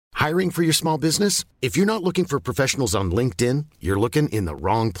Hiring for your small business? If you're not looking for professionals on LinkedIn, you're looking in the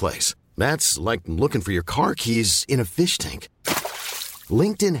wrong place. That's like looking for your car keys in a fish tank.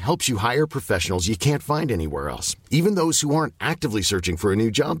 LinkedIn helps you hire professionals you can't find anywhere else, even those who aren't actively searching for a new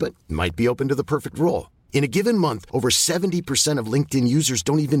job but might be open to the perfect role. In a given month, over 70% of LinkedIn users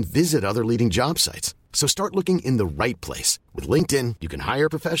don't even visit other leading job sites. So start looking in the right place. With LinkedIn, you can hire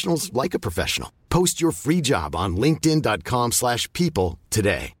professionals like a professional. Post your free job on linkedin.com/people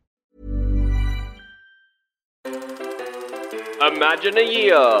today. Imagine a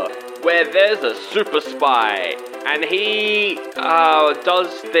year where there's a super spy and he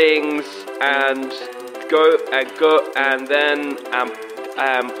does things and go and then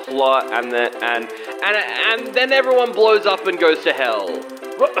plot and then everyone blows up and goes to hell.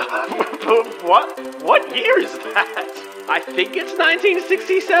 What year is that? I think it's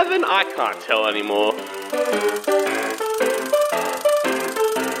 1967. I can't tell anymore.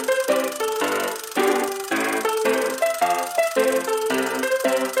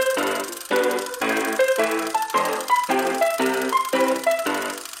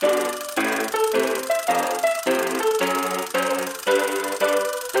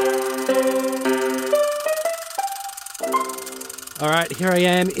 All right, here I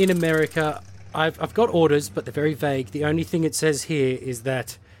am in America. I've got orders, but they're very vague. The only thing it says here is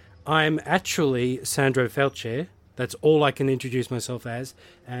that I'm actually Sandro Felce. That's all I can introduce myself as.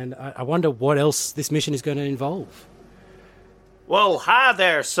 And I wonder what else this mission is going to involve. Well, hi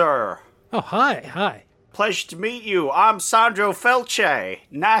there, sir. Oh, hi. Pleasure to meet you. I'm Sandro Felce.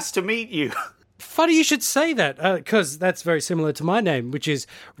 Nice to meet you. Funny you should say that, because that's very similar to my name, which is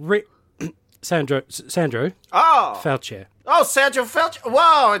Sandro Felce. Oh, Sandro Felce.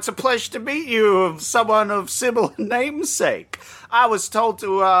 Wow, it's a pleasure to meet you, someone of similar namesake. I was told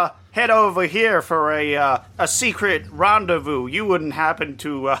to head over here for a secret rendezvous. You wouldn't happen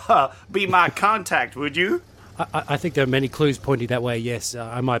to be my contact, would you? I think there are many clues pointing that way. Yes,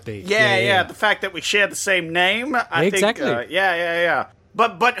 I might be. Yeah. The fact that we share the same name. I exactly. think, yeah.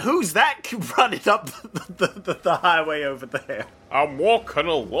 But who's that running up the highway over there? I'm walking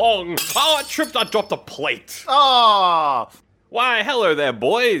along. Oh, I tripped. I dropped a plate. Oh. Why, hello there,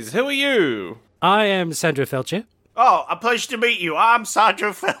 boys. Who are you? I am Sandro Felce. Oh, a pleasure to meet you. I'm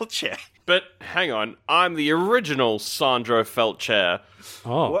Sandro Felce. But hang on, I'm the original Sandro Felce.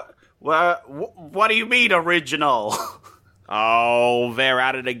 Oh. What do you mean, original? Oh, they're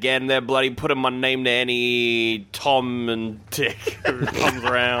at it again. They're bloody putting my name to any Tom and Dick who comes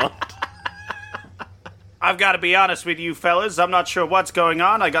around. I've got to be honest with you, fellas. I'm not sure what's going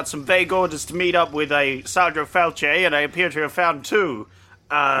on. I got some vague orders to meet up with a Sandro Felce, and I appear to have found two.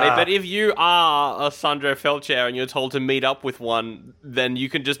 But if you are a Sandro Felce and you're told to meet up with one, then you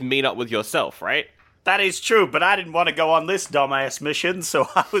can just meet up with yourself, right? That is true, but I didn't want to go on this dumbass mission, so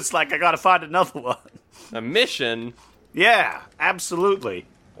I was like, I gotta find another one. A mission? Yeah, absolutely.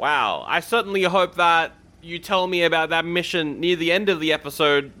 Wow, I certainly hope that you tell me about that mission near the end of the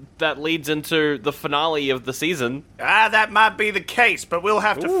episode that leads into the finale of the season. That might be the case, but we'll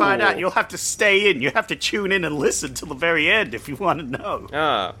have to find out. You'll have to stay in. You have to tune in and listen till the very end if you want to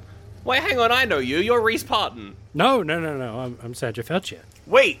know. Wait, hang on, I know you. You're Rhys Parton. No. I'm Sandro Felce.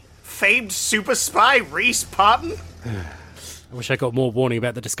 Wait, famed super spy Rhys Parton? I wish I got more warning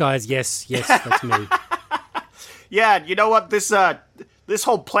about the disguise. Yes, that's me. Yeah, you know what? This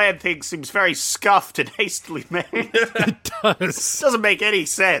whole plan thing seems very scuffed and hastily made. It does. Doesn't make any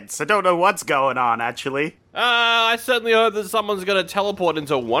sense. I don't know what's going on, actually. I certainly hope that someone's going to teleport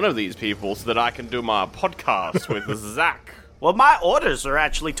into one of these people so that I can do my podcast with Zach. Well, my orders are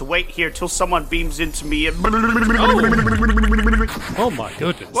actually to wait here till someone beams into me and... Oh my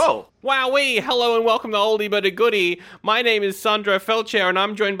goodness. Whoa. Wowee, hello and welcome to Oldie But a Goodie. My name is Sandro Felce and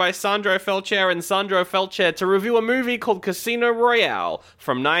I'm joined by Sandro Felce and Sandro Felce to review a movie called Casino Royale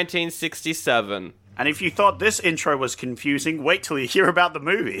from 1967. And if you thought this intro was confusing, wait till you hear about the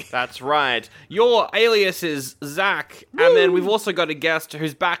movie. That's right. Your alias is Zach, and then we've also got a guest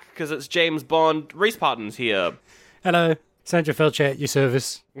who's back because it's James Bond. Rhys Parton's here. Hello. Sandro Felce at your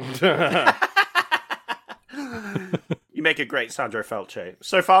service. You make a great Sandro Felce.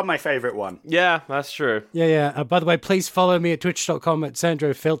 So far, my favorite one. Yeah, that's true. Yeah. By the way, please follow me at twitch.com at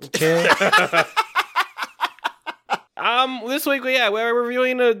Sandro Felce. This week, we're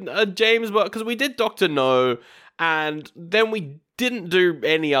reviewing a James Bond, because we did Dr. No, and then we didn't do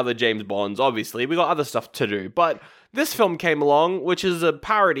any other James Bonds, obviously. We got other stuff to do, but this film came along, which is a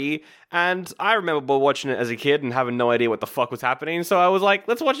parody, and I remember watching it as a kid and having no idea what the fuck was happening, so I was like,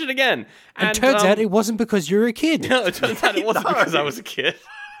 let's watch it again. And turns out it wasn't because you were a kid. No, it turns out it wasn't because I was a kid.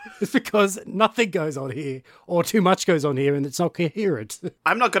 It's because nothing goes on here, or too much goes on here, and it's not coherent.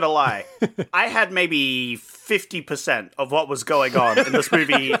 I'm not gonna lie. I had maybe 50% of what was going on in this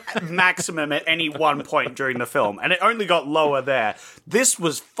movie maximum at any one point during the film, and it only got lower there. This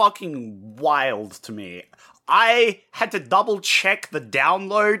was fucking wild to me. I had to double check the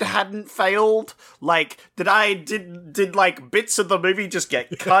download hadn't failed. Like, did like bits of the movie just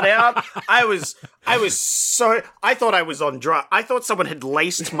get cut out? I thought I was on drugs. I thought someone had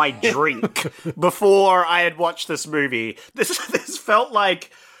laced my drink before I had watched this movie. This felt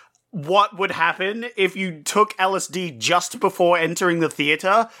like what would happen if you took LSD just before entering the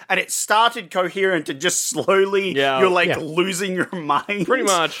theater and it started coherent and just slowly you're losing your mind. Pretty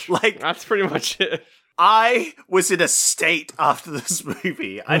much. Like, that's pretty much it. I was in a state after this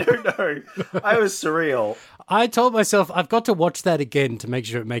movie. I don't know. I was surreal. I told myself I've got to watch that again to make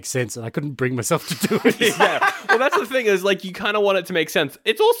sure it makes sense, and I couldn't bring myself to do it. Yeah. Well, that's the thing is, like, you kind of want it to make sense.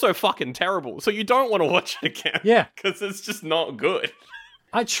 It's also fucking terrible, so you don't want to watch it again. Yeah. Because it's just not good.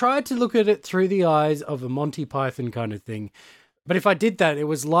 I tried to look at it through the eyes of a Monty Python kind of thing, but if I did that, it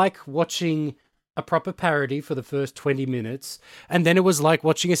was like watching a proper parody for the first 20 minutes, and then it was like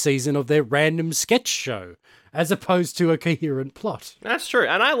watching a season of their random sketch show, as opposed to a coherent plot. That's true,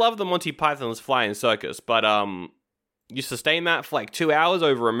 and I love the Monty Python's Flying Circus, but you sustain that for like 2 hours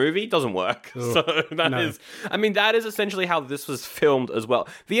over a movie doesn't work. Ugh, So that is essentially how this was filmed as well.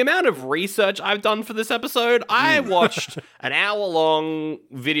 The amount of research I've done for this episode, I watched an hour-long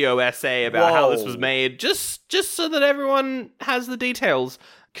video essay about how this was made, just so that everyone has the details.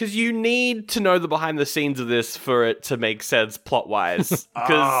 Because you need to know the behind the scenes of this for it to make sense plot-wise.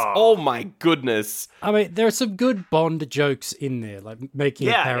 Because, oh my goodness. I mean, there are some good Bond jokes in there, like making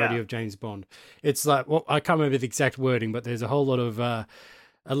a parody of James Bond. It's like, well, I can't remember the exact wording, but there's a whole lot of, a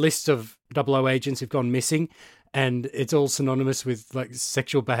list of 00 agents who've gone missing, and it's all synonymous with, like,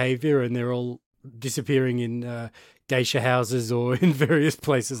 sexual behavior, and they're all disappearing in geisha houses or in various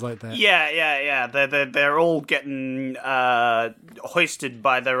places like that. Yeah. They're all getting hoisted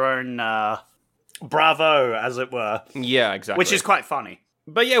by their own bravo, as it were. Yeah, exactly. Which is quite funny.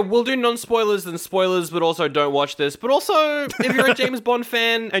 But yeah, we'll do non-spoilers than spoilers, but also don't watch this. But also, if you're a James Bond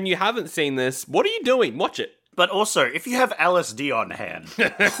fan and you haven't seen this, what are you doing? Watch it. But also, if you have LSD on hand,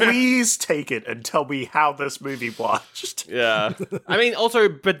 please take it and tell me how this movie watched. Yeah. I mean, also,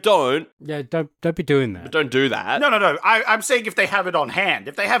 but don't. Yeah, don't be doing that. Don't do that. No. I'm saying if they have it on hand.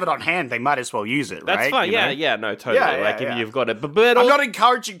 If they have it on hand, they might as well use it, right? That's fine. You know? Yeah, no, totally. If you've got it. But I'm not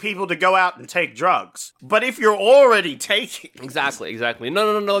encouraging people to go out and take drugs. But if you're already taking... Exactly.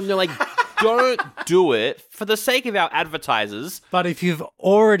 No, like, don't do it for the sake of our advertisers. But if you've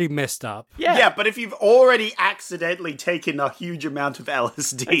already messed up... Yeah, but if you've already accidentally taken a huge amount of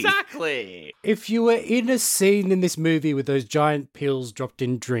LSD... Exactly. If you were in a scene in this movie with those giant pills dropped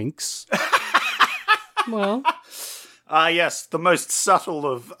in drinks... well... yes, the most subtle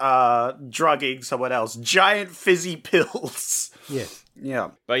of drugging someone else. Giant fizzy pills. Yes.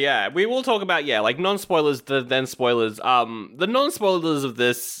 Yeah. But yeah, we will talk about, like, non-spoilers, then spoilers. The non-spoilers of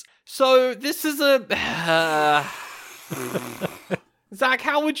this... So, this is a... Zach,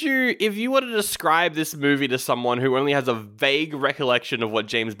 how would you, if you were to describe this movie to someone who only has a vague recollection of what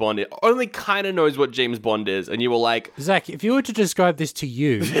James Bond is, only kind of knows what James Bond is, and you were like... Zach, if you were to describe this to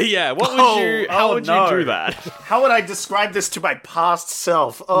you... yeah, what would you, how would you do that? How would I describe this to my past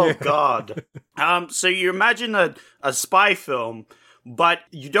self? Oh, God. So you imagine a spy film, but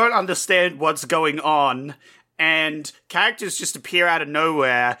you don't understand what's going on, and characters just appear out of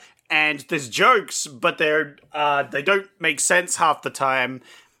nowhere, and there's jokes, but they don't make sense half the time,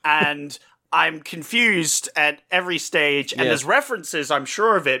 and I'm confused at every stage, and there's references, I'm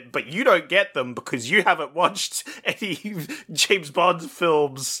sure of it, but you don't get them because you haven't watched any James Bond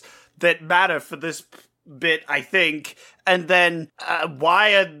films that matter for this bit, I think. And then,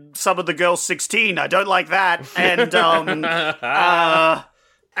 why are some of the girls 16? I don't like that. And,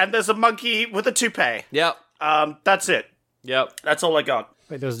 and there's a monkey with a toupee. Yep. That's it. Yep. That's all I got.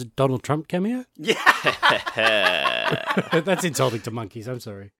 Wait, there was a Donald Trump cameo? Yeah. That's insulting to monkeys, I'm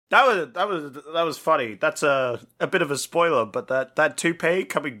sorry. That was funny. That's a bit of a spoiler, but that toupee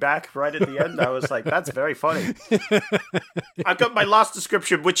coming back right at the end, I was like, that's very funny. I've got my last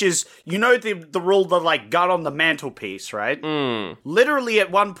description, which is, you know the rule, the like gun on the mantelpiece, right? Literally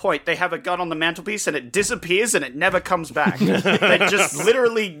at one point they have a gun on the mantelpiece and it disappears and it never comes back. They just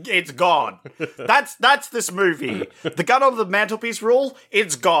literally, it's gone. That's this movie. The gun on the mantelpiece rule,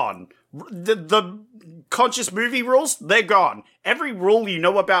 it's gone. The conscious movie rules, they're gone. every rule you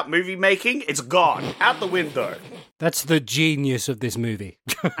know about movie making, it's gone. Out the window. That's the genius of this movie.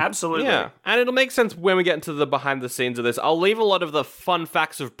 Absolutely. Yeah, and it'll make sense when we get into the behind the scenes of this. I'll leave a lot of the fun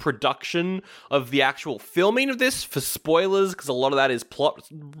facts of production of the actual filming of this for spoilers, because a lot of that is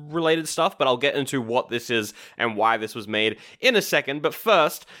plot-related stuff, but I'll get into what this is and why this was made in a second. But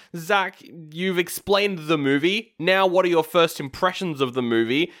first, Zach, you've explained the movie. Now, what are your first impressions of the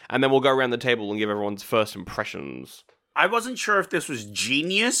movie? And then we'll go around the table and give everyone's first impressions. I wasn't sure if this was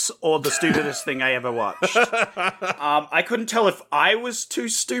genius or the stupidest thing I ever watched. I couldn't tell if I was too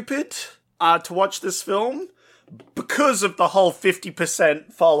stupid to watch this film because of the whole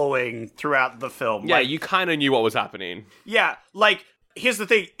 50% following throughout the film. Yeah, you kind of knew what was happening. Yeah, like, here's the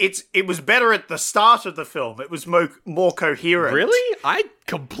thing. It was better at the start of the film. It was more coherent. Really? I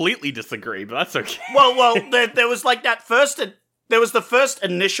completely disagree, but that's okay. Well, there was like that first... There was the first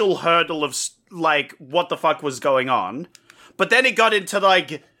initial hurdle of, like, what the fuck was going on. But then it got into,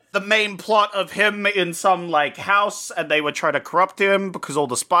 like, the main plot of him in some, like, house, and they were trying to corrupt him because all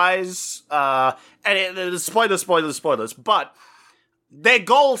the spies, spoilers. But their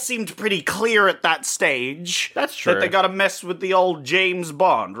goal seemed pretty clear at that stage. That's true. That they gotta mess with the old James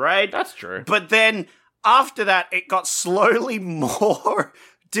Bond, right? That's true. But then, after that, it got slowly more...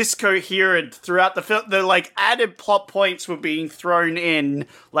 discoherent throughout the film. The like added plot points were being thrown in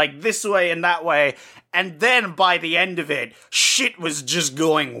like this way and that way, and then by the end of it, shit was just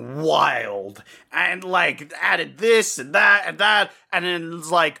going wild and like added this and that and then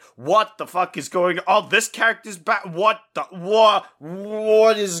it's like, what the fuck is going on? Oh, this character's back. What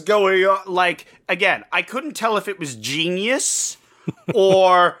is going on? Like, again, I couldn't tell if it was genius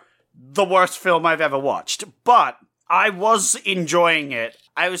or the worst film I've ever watched, but I was enjoying it.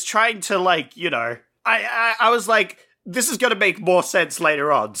 I was trying to, like, you know, I was like, this is going to make more sense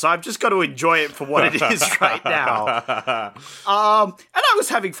later on, so I've just got to enjoy it for what it is right now. And I was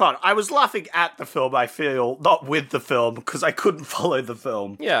having fun. I was laughing at the film, I feel, not with the film, because I couldn't follow the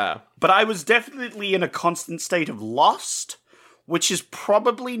film. Yeah. But I was definitely in a constant state of lost, which is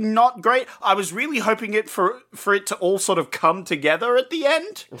probably not great. I was really hoping for it to all sort of come together at the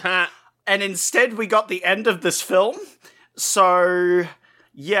end. And instead, we got the end of this film. So,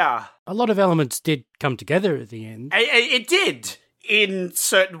 yeah. A lot of elements did come together at the end. It did, in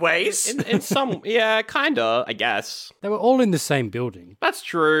certain ways. In some, yeah, kinda, I guess. They were all in the same building. That's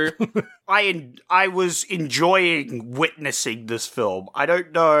true. I was enjoying witnessing this film. I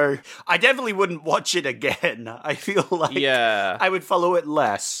don't know. I definitely wouldn't watch it again. I feel like I would follow it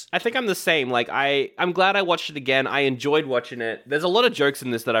less. I think I'm the same. Like, I'm glad I watched it again. I enjoyed watching it. There's a lot of jokes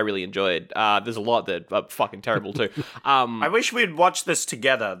in this that I really enjoyed. There's a lot that are fucking terrible too. I wish we'd watched this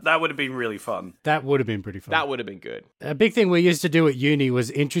together. That would have been really fun. That would have been pretty fun. That would have been good. A big thing we used to do at uni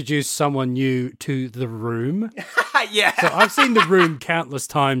was introduce someone new to The Room. Yeah. So I've seen The Room countless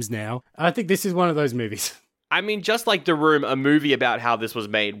times now. I think this is one of those movies. I mean, just like The Room, a movie about how this was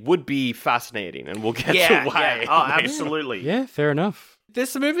made would be fascinating, and we'll get to why. Yeah. Oh, absolutely. Yeah, fair enough.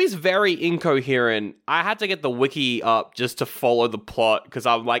 This movie's very incoherent. I had to get the wiki up just to follow the plot, because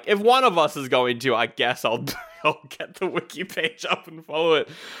I'm like, if one of us is going to, I guess I'll get the wiki page up and follow it.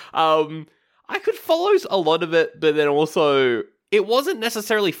 I could follow a lot of it, but then also... It wasn't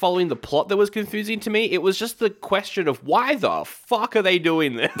necessarily following the plot that was confusing to me. It was just the question of why the fuck are they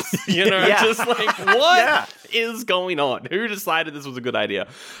doing this? You know, just like, what is going on? Who decided this was a good idea?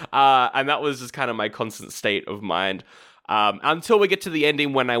 And that was just kind of my constant state of mind. Until we get to the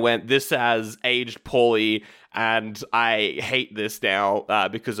ending when I went, this has aged poorly and I hate this now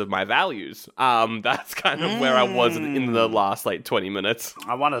because of my values. That's kind of where I was in the last, like, 20 minutes.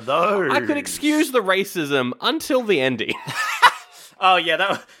 I one of those. I could excuse the racism until the ending. Oh,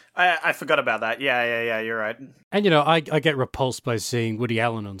 yeah, I forgot about that. Yeah, you're right. And, you know, I get repulsed by seeing Woody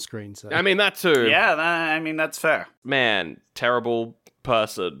Allen on screen. So. I mean, that too. Yeah, I mean, that's fair. Man, terrible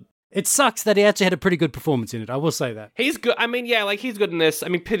person. It sucks that he actually had a pretty good performance in it, I will say that. He's good. I mean, yeah, like, he's good in this. I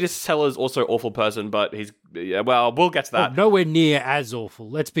mean, Peter Sellers also an awful person, but he's... Yeah, well, we'll get to that. Nowhere near as awful,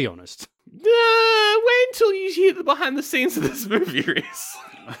 let's be honest. Wait until you hear the behind the scenes of this movie, Rhys.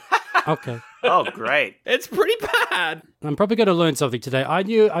 Okay. Oh, great. It's pretty bad. I'm probably going to learn something today. I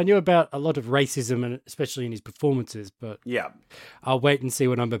knew about a lot of racism, and especially in his performances, but yeah, I'll wait and see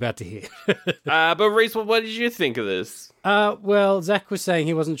what I'm about to hear. But Rhys, what did you think of this? Well, Zach was saying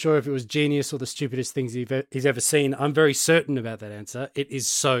he wasn't sure if it was genius or the stupidest things he's ever seen. I'm very certain about that answer. It is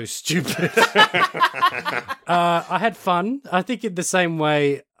so stupid. I had fun. I think in the same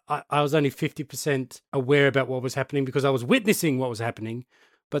way, I was only 50% aware about what was happening because I was witnessing what was happening,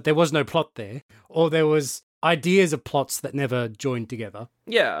 but there was no plot there, or there was ideas of plots that never joined together.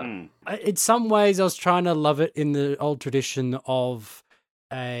 Yeah. In some ways, I was trying to love it in the old tradition of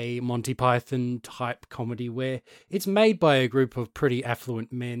a Monty Python type comedy where it's made by a group of pretty affluent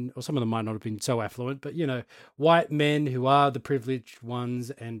men, or some of them might not have been so affluent, but, white men who are the privileged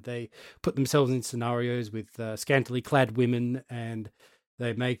ones, and they put themselves in scenarios with scantily clad women, and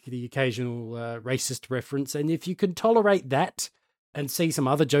they make the occasional racist reference. And if you can tolerate that and see some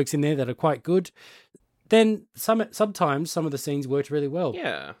other jokes in there that are quite good, then sometimes some of the scenes worked really well.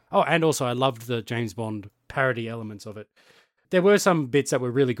 Yeah. Oh, and also I loved the James Bond parody elements of it. There were some bits that were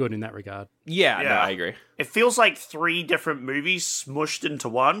really good in that regard. Yeah, no, I agree. It feels like 3 different movies smushed into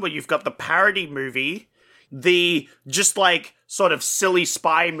one, where you've got the parody movie, the just like sort of silly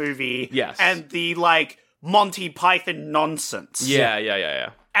spy movie, yes, and the like Monty Python nonsense. Yeah.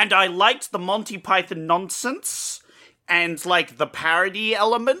 And I liked the Monty Python nonsense and like the parody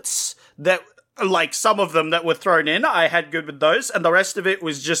elements that, like, some of them that were thrown in, I had good with those, and the rest of it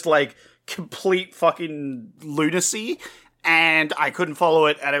was just like complete fucking lunacy. And I couldn't follow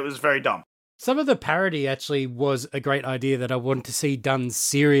it, and it was very dumb. Some of the parody actually was a great idea that I wanted to see done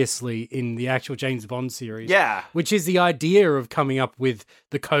seriously in the actual James Bond series. Yeah. Which is the idea of coming up with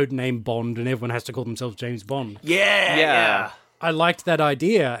the code name Bond, and everyone has to call themselves James Bond. Yeah. I liked that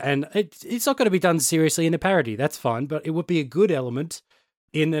idea, and it's not going to be done seriously in a parody. That's fine, but it would be a good element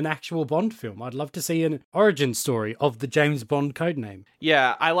in an actual Bond film. I'd love to see an origin story of the James Bond codename.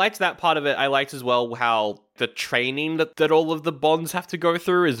 Yeah, I liked that part of it. I liked as well how the training that all of the Bonds have to go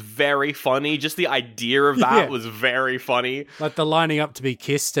through is very funny. Just the idea of that was very funny. Like the lining up to be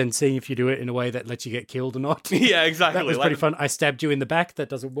kissed and seeing if you do it in a way that lets you get killed or not. Yeah, exactly. That was pretty fun. I stabbed you in the back. That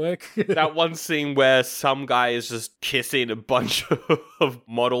doesn't work. That one scene where some guy is just kissing a bunch of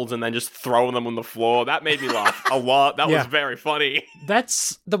models and then just throwing them on the floor. That made me laugh a lot. That was very funny.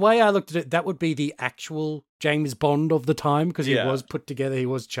 That's the way I looked at it. That would be the actual James Bond of the time, because he was put together, he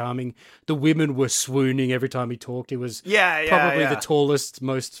was charming. The women were swooning every time he talked. He was probably the tallest,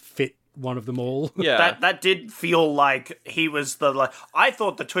 most fit one of them all. Yeah. That did feel like he was I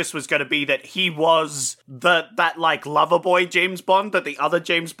thought the twist was going to be that he was that like lover boy James Bond that the other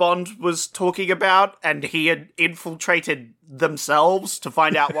James Bond was talking about, and he had infiltrated themselves to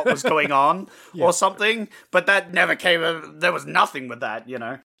find out what was going on or something. But that never came. There was nothing with that,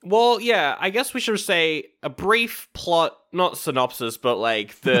 Well, yeah, I guess we should say a brief plot, not synopsis, but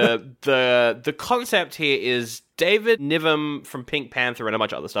like the concept here is David Niven from Pink Panther and a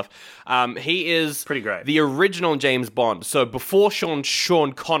bunch of other stuff. He is pretty great. The original James Bond. So before Sean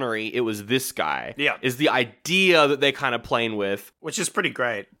Connery, it was this guy. Yeah, is the idea that they're kind of playing with, which is pretty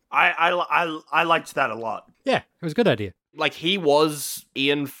great. I liked that a lot. Yeah, it was a good idea. Like, he was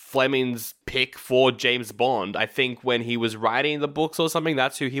Ian Fleming's pick for James Bond. I think when he was writing the books or something,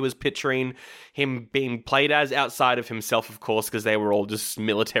 that's who he was picturing him being played as, outside of himself, of course, because they were all just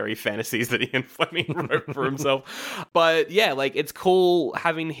military fantasies that Ian Fleming wrote for himself. But yeah, like, it's cool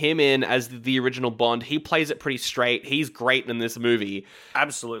having him in as the original Bond. He plays it pretty straight. He's great in this movie.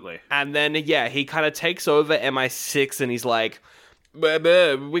 Absolutely. And then, yeah, he kind of takes over MI6 and he's like,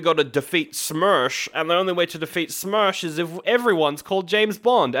 we got to defeat Smersh, and the only way to defeat Smersh is if everyone's called James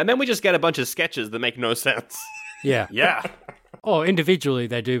Bond. And then we just get a bunch of sketches that make no sense. Yeah. Yeah. Or individually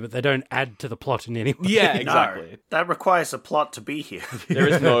they do, but they don't add to the plot in any way. Yeah, exactly. No, that requires a plot to be here. There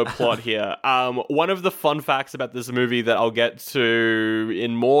is no plot here. One of the fun facts about this movie that I'll get to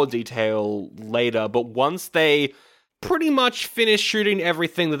in more detail later, but once they pretty much finished shooting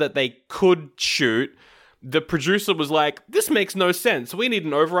everything that they could shoot, the producer was like, this makes no sense. We need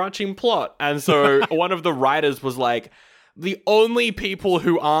an overarching plot. And so one of the writers was like, the only people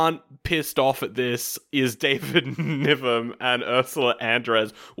who aren't pissed off at this is David Niven and Ursula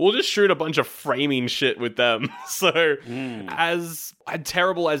Andress. We'll just shoot a bunch of framing shit with them. So as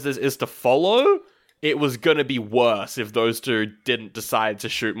terrible as this is to follow, it was going to be worse if those two didn't decide to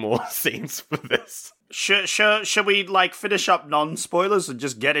shoot more scenes for this. Should we, like, finish up non-spoilers and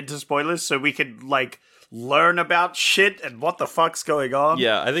just get into spoilers so we can, like, learn about shit and what the fuck's going on?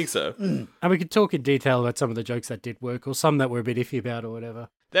 Yeah, I think so. And we could talk in detail about some of the jokes that did work, or some that we're a bit iffy about, or whatever.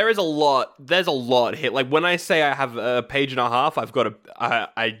 There is a lot. There's a lot here. Like, when I say I have a page and a half, I've got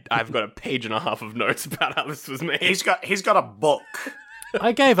a page and a half of notes about how this was made. He's got a book.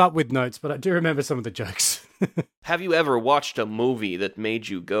 I gave up with notes, but I do remember some of the jokes. Have you ever watched a movie that made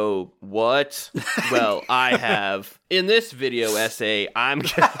you go, what? Well, I have. In this video essay, I'm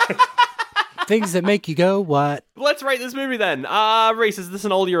Things that make you go, what? Let's rate this movie then. Rhys, is this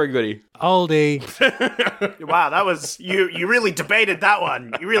an oldie or a goodie? Oldie. Wow, that was... You really debated that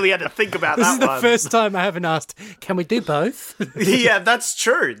one. You really had to think about This that is the one. first time I haven't asked, can we do both? Yeah, that's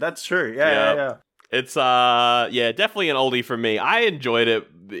true. That's true. Yeah. It's definitely an oldie for me. I enjoyed it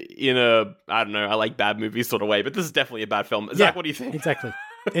in a, I don't know, I like bad movies sort of way, but this is definitely a bad film. Zach, what do you think? Exactly.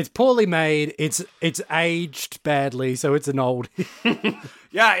 It's poorly made. It's aged badly, so it's an old.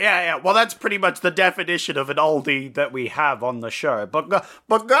 Yeah. Well, that's pretty much the definition of an oldie that we have on the show. But guys,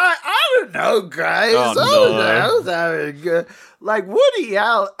 I don't know, guys. Oh, no. Like Woody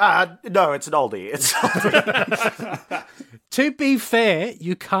Allen. No, it's an oldie. It's an oldie. To be fair,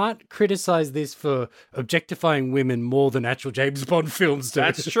 you can't criticize this for objectifying women more than actual James Bond films do.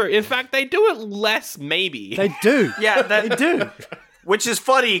 That's true. In fact, they do it less, maybe. They do. Yeah, they do. Which is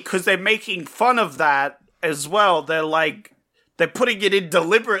funny because they're making fun of that as well. They're putting it in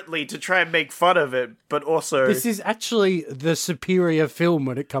deliberately to try and make fun of it, but also... This is actually the superior film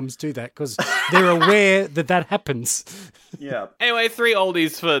when it comes to that, because they're aware that happens. Yeah. Anyway, 3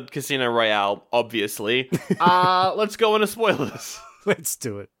 oldies for Casino Royale, obviously. Let's go into spoilers. Let's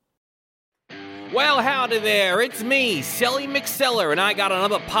do it. Well, howdy there, it's me, Selly McSeller, and I got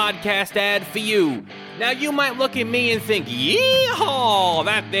another podcast ad for you. Now, you might look at me and think, yeehaw,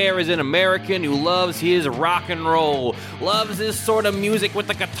 that there is an American who loves his rock and roll, loves this sort of music with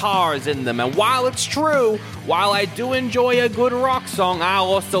the guitars in them, and while it's true, while I do enjoy a good rock song, I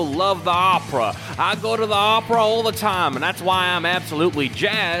also love the opera. I go to the opera all the time, and that's why I'm absolutely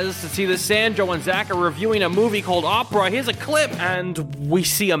jazzed to see that Sandro and Zach are reviewing a movie called Opera. Here's a clip, and we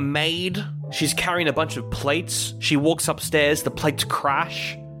see a maid. She's carrying a bunch of plates. She walks upstairs, the plates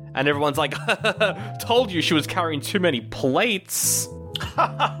crash, and everyone's like, told you she was carrying too many plates.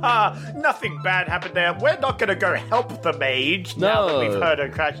 Nothing bad happened there. We're not going to go help the maid now that we've heard her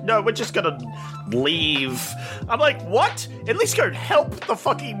crash. No, we're just going to leave. I'm like, what? At least go help the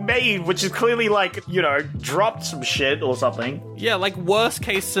fucking maid, which is clearly like, dropped some shit or something. Yeah, like worst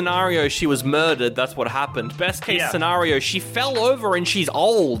case scenario, she was murdered. That's what happened. Best case scenario, she fell over and she's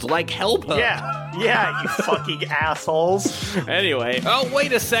old. Like, help her. Yeah, you fucking assholes. Anyway, oh,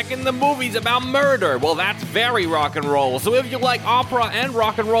 wait a second. The movie's about murder. Well, that's very rock and roll. So if you like opera and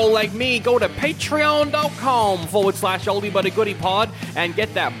rock and roll like me, go to patreon.com/oldie but a goodie pod and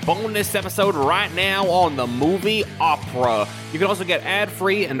get that bonus episode right now on the movie Opera. You can also get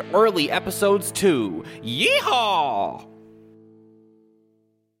ad-free and early episodes too. Yeehaw!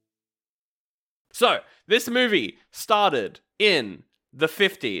 So, this movie started in the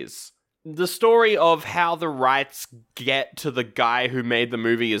 50s. The story of how the rights get to the guy who made the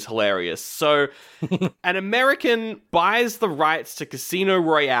movie is hilarious. So, an American buys the rights to Casino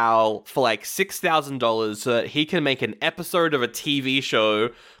Royale for like $6,000 so that he can make an episode of a TV show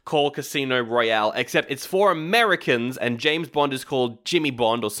called Casino Royale, except it's for Americans and James Bond is called Jimmy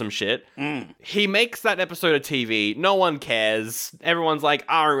Bond or some shit. He makes that episode of TV. No one cares. Everyone's like,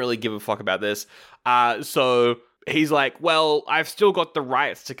 I don't really give a fuck about this. So... he's like, well, I've still got the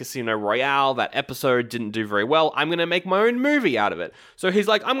rights to Casino Royale. That episode didn't do very well. I'm going to make my own movie out of it. So he's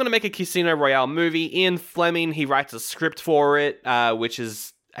like, I'm going to make a Casino Royale movie. Ian Fleming, he writes a script for it, which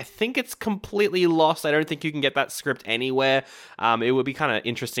is... I think it's completely lost. I don't think you can get that script anywhere. It would be kind of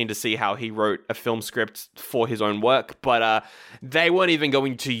interesting to see how he wrote a film script for his own work, but they weren't even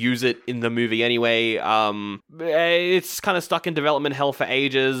going to use it in the movie anyway. It's kind of stuck in development hell for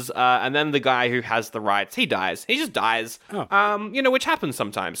ages, and then the guy who has the rights, he dies. He just dies, which happens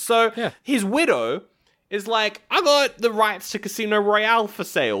sometimes. So his widow is like, I got the rights to Casino Royale for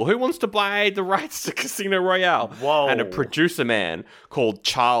sale. Who wants to buy the rights to Casino Royale? Whoa. And a producer man called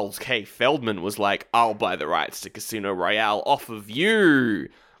Charles K. Feldman was like, I'll buy the rights to Casino Royale off of you,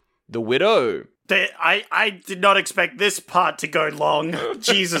 the widow. I did not expect this part to go long.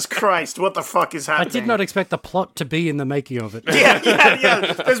 Jesus Christ, what the fuck is happening? I did not expect the plot to be in the making of it.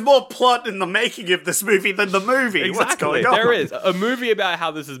 Yeah. There's more plot in the making of this movie than the movie. Exactly. What's going on? There is. A movie about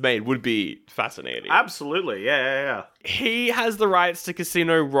how this is made would be fascinating. Absolutely, yeah. He has the rights to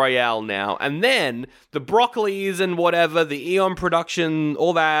Casino Royale now, and then the Broccolis and whatever, the Eon production,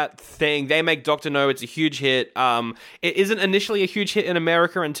 all that thing, they make Dr. No. It's a huge hit. It isn't initially a huge hit in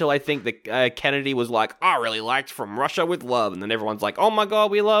America until I think that Kennedy was like, I really liked From Russia with Love, and then everyone's like, oh my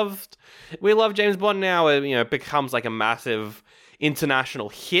god, we love James Bond now. It becomes like a massive international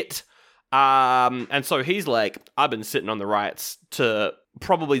hit. And so he's like, I've been sitting on the rights to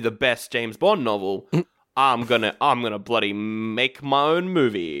probably the best James Bond novel. I'm gonna bloody make my own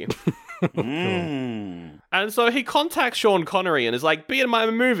movie. And so he contacts Sean Connery and is like, be in my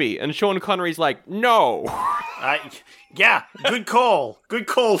movie. And Sean Connery's like, no. Yeah, good call. Good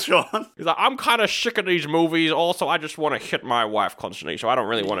call, Sean. He's like, I'm kind of sick of these movies. Also, I just want to hit my wife constantly, so I don't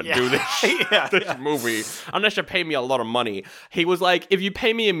really want to do this, movie unless you pay me a lot of money. He was like, if you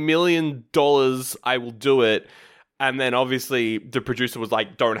pay me $1 million, I will do it. And then obviously the producer was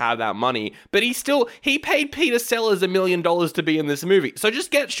like, don't have that money. But he paid Peter Sellers $1 million to be in this movie. So just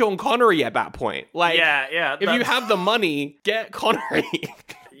get Sean Connery at that point. Like, yeah. If you have the money, get Connery.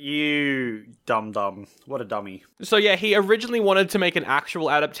 You dumb. What a dummy. So yeah, he originally wanted to make an actual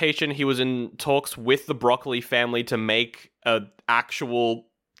adaptation. He was in talks with the Broccoli family to make an actual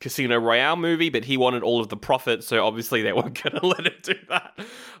Casino Royale movie, but he wanted all of the profit, so obviously they weren't going to let him do that.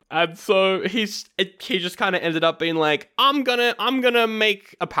 And so he just kind of ended up being like, I'm gonna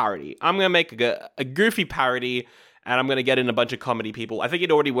make a parody. I'm gonna make a goofy parody, and I'm gonna get in a bunch of comedy people. I think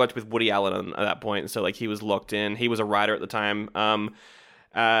he'd already worked with Woody Allen at that point, so like he was locked in. He was a writer at the time.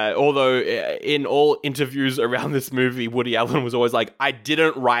 Although in all interviews around this movie, Woody Allen was always like, I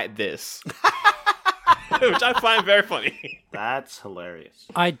didn't write this. Which I find very funny. That's hilarious.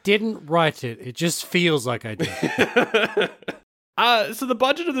 I didn't write it. It just feels like I did. So the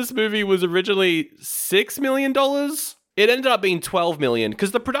budget of this movie was originally $6 million. It ended up being $12 million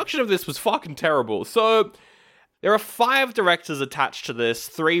because the production of this was fucking terrible. So there are 5 directors attached to this,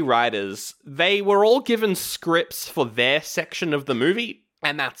 3 writers. They were all given scripts for their section of the movie,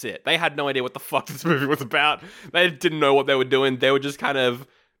 and that's it. They had no idea what the fuck this movie was about. They didn't know what they were doing. They were just kind of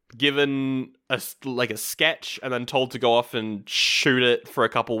given a sketch and then told to go off and shoot it for a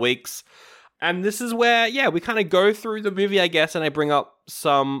couple weeks. And this is where, we kind of go through the movie, I guess, and I bring up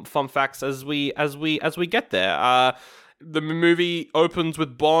some fun facts as we get there. The movie opens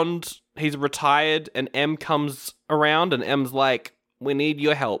with Bond. He's retired, and M comes around, and M's like, "We need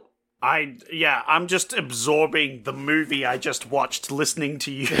your help." I'm just absorbing the movie I just watched, listening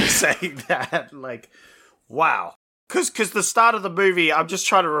to you saying that. Like, wow. Because the start of the movie, I'm just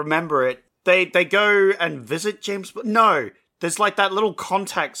trying to remember it. They go and visit James Bond. No, there's like that little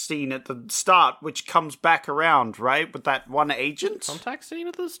contact scene at the start, which comes back around, right? With that one agent. Contact scene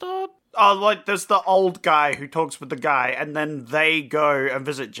at the start? Oh, like there's the old guy who talks with the guy, and then they go and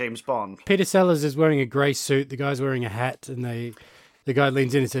visit James Bond. Peter Sellers is wearing a grey suit. The guy's wearing a hat, and the guy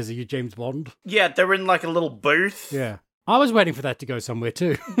leans in and says, "Are you James Bond?" Yeah, they're in like a little booth. Yeah. I was waiting for that to go somewhere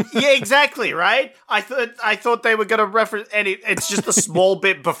too. Yeah, exactly, right? I thought they were going to reference, and it's just a small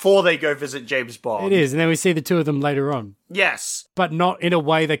bit before they go visit James Bond. It is, and then we see the two of them later on. Yes. But not in a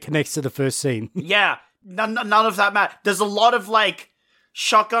way that connects to the first scene. Yeah, none of that matters. There's a lot of, like,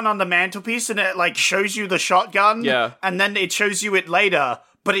 shotgun on the mantelpiece, and it, like, shows you the shotgun. Yeah. And then it shows you it later,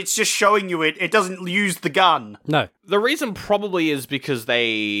 but it's just showing you it. It doesn't use the gun. No. The reason probably is because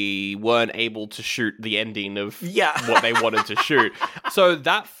they weren't able to shoot the ending of what they wanted to shoot. So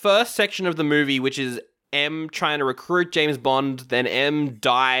that first section of the movie, which is M trying to recruit James Bond, then M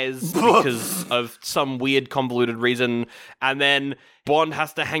dies because of some weird convoluted reason, and then Bond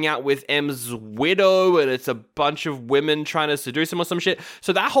has to hang out with M's widow, and it's a bunch of women trying to seduce him or some shit.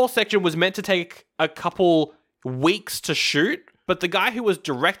 So that whole section was meant to take a couple weeks to shoot, but the guy who was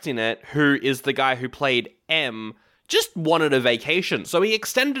directing it, who is the guy who played M, just wanted a vacation. So he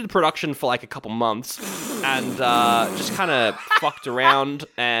extended production for like a couple months and just kind of fucked around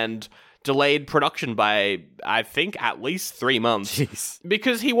and delayed production by, I think, at least 3 months. Jeez.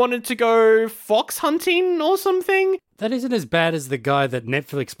 Because he wanted to go fox hunting or something. That isn't as bad as the guy that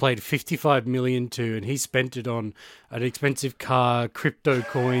Netflix paid $55 million to, and he spent it on an expensive car, crypto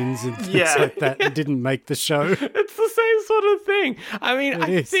coins, and things like that, and didn't make the show. It's the same sort of thing. I mean,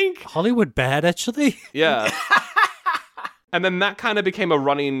 I think Hollywood bad, actually. Yeah. And then that kind of became a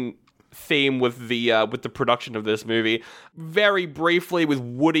running theme with the production of this movie. Very briefly, with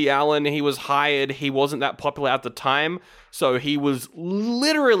Woody Allen, he was hired. He wasn't that popular at the time, so he was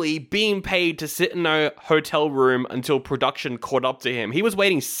literally being paid to sit in a hotel room until production caught up to him. He was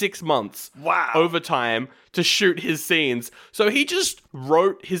waiting 6 months overtime to shoot his scenes. So he just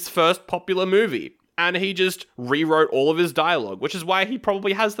wrote his first popular movie. And he just rewrote all of his dialogue, which is why he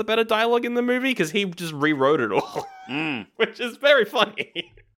probably has the better dialogue in the movie, because he just rewrote it all, which is very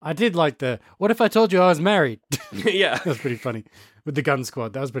funny. I did like what if I told you I was married? Yeah. That was pretty funny. With the gun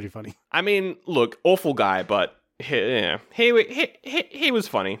squad, that was pretty funny. I mean, look, awful guy, but he was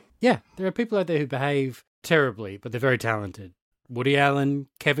funny. Yeah, there are people out there who behave terribly, but they're very talented. Woody Allen,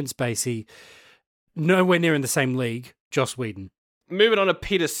 Kevin Spacey, nowhere near in the same league, Joss Whedon. Moving on to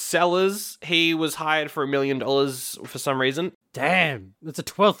Peter Sellers, he was hired for $1 million for some reason. Damn, that's a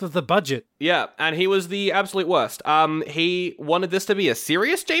 1/12 of the budget. Yeah, and he was the absolute worst. He wanted this to be a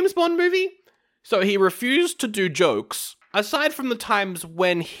serious James Bond movie, so he refused to do jokes. Aside from the times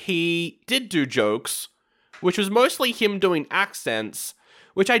when he did do jokes, which was mostly him doing accents,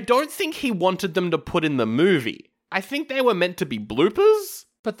 which I don't think he wanted them to put in the movie. I think they were meant to be bloopers.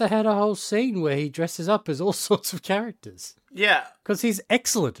 But they had a whole scene where he dresses up as all sorts of characters. Yeah. Because he's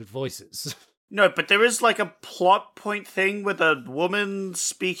excellent at voices. No, but there is like a plot point thing with a woman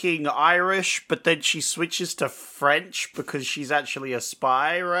speaking Irish, but then she switches to French because she's actually a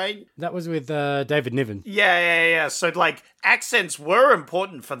spy, right? That was with David Niven. Yeah. So, like, accents were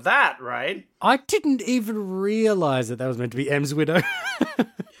important for that, right? I didn't even realise that was meant to be M's widow.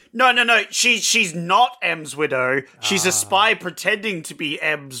 No. She's not M's widow. She's a spy pretending to be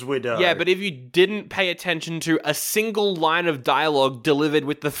M's widow. Yeah, but if you didn't pay attention to a single line of dialogue delivered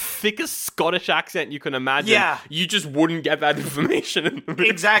with the thickest Scottish accent you can imagine, you just wouldn't get that information in the movie.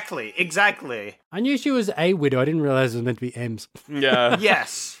 Exactly. I knew she was a widow. I didn't realise it was meant to be M's. Yeah.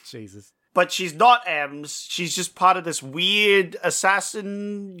 Yes. Jesus. But she's not M's. She's just part of this weird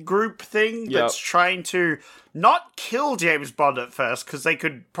assassin group thing that's trying to not kill James Bond at first, because they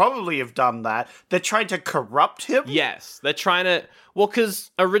could probably have done that. They're trying to corrupt him. Yes, they're trying to... Well,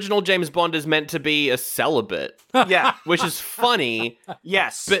 because original James Bond is meant to be a celibate. Yeah. Which is funny.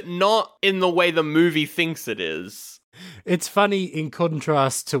 Yes. But not in the way the movie thinks it is. It's funny in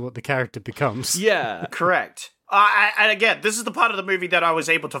contrast to what the character becomes. Yeah. Correct. And again, this is the part of the movie that I was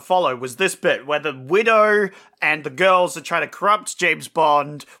able to follow, was this bit where the widow and the girls are trying to corrupt James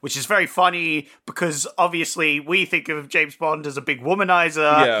Bond, which is very funny because obviously we think of James Bond as a big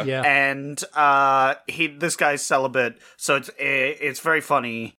womanizer, and this guy's celibate, so it's very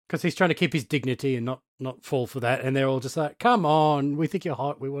funny. Because he's trying to keep his dignity and not fall for that, and they're all just like, come on, we think you're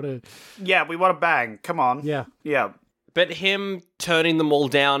hot, we want to... Yeah, we want to bang, come on. Yeah. But him turning them all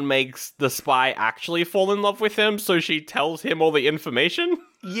down makes the spy actually fall in love with him, so she tells him all the information?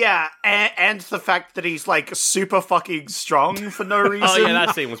 Yeah, and the fact that he's, like, super fucking strong for no reason. Oh, yeah,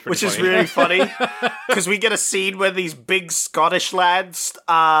 that scene was pretty funny. Which is really funny. Because we get a scene where these big Scottish lads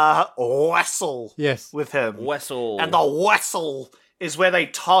wrestle with him. Wrestle. And the wrestle is where they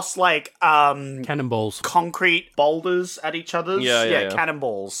toss, like, cannonballs. Concrete boulders at each other. Yeah,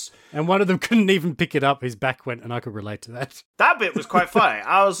 cannonballs. And one of them couldn't even pick it up. His back went, and I could relate to that. That bit was quite funny.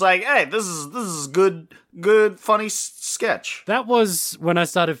 I was like, hey, this is good, funny sketch. That was when I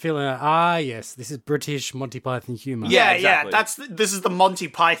started feeling, yes, this is British Monty Python humour. Yeah, exactly. This is the Monty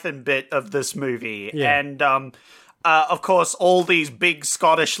Python bit of this movie. Yeah. And, of course, all these big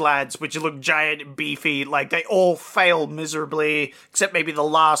Scottish lads, which look giant and beefy, like, they all fail miserably, except maybe the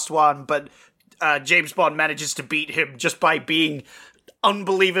last one, but James Bond manages to beat him just by being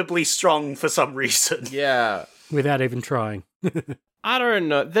unbelievably strong for some reason. Yeah. Without even trying. I don't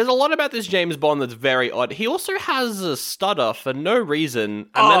know. There's a lot about this James Bond that's very odd. He also has a stutter for no reason,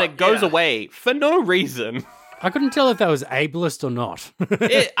 and then it goes away for no reason. I couldn't tell if that was ableist or not.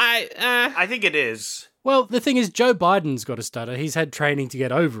 I think it is. Well, the thing is, Joe Biden's got a stutter. He's had training to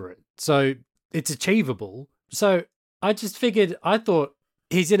get over it. So it's achievable. So I thought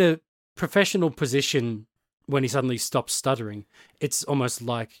he's in a professional position when he suddenly stops stuttering. It's almost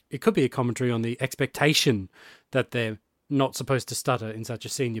like it could be a commentary on the expectation that they're not supposed to stutter in such a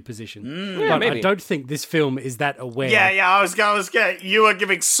senior position. But maybe. I don't think this film is that aware. Yeah, I was going. You are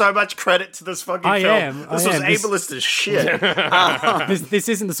giving so much credit to this fucking film. This was ableist as shit. This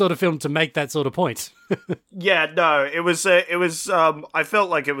isn't the sort of film to make that sort of point. Yeah, no, it was. I felt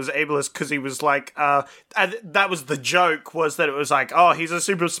like it was ableist because he was like, and that was the joke, was that it was like, oh, he's a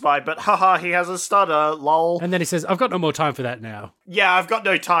super spy, but haha, he has a stutter, lol. And then he says, I've got no more time for that now. Yeah, I've got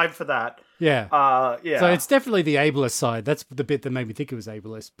no time for that. Yeah. Yeah. So it's definitely the ableist side. That's the bit that made me think it was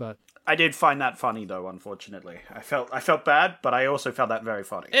ableist, but I did find that funny though, unfortunately. I felt bad, but I also found that very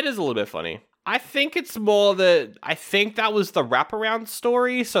funny. It is a little bit funny. I think it's more that I think that was the wraparound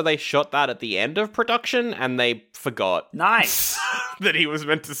story, so they shot that at the end of production and they forgot. Nice. That he was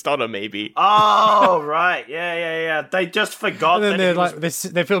meant to stutter, maybe. Oh, right. Yeah. They just forgot. And then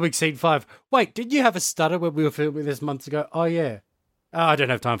they're filming scene 5. Wait, did you have a stutter when we were filming this months ago? Oh, yeah. Oh, I don't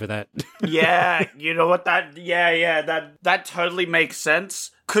have time for that. Yeah, you know what? That totally makes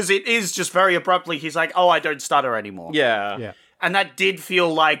sense. Because it is just very abruptly, he's like, oh, I don't stutter anymore. Yeah. And that did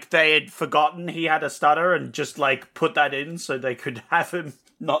feel like they had forgotten he had a stutter and just, like, put that in so they could have him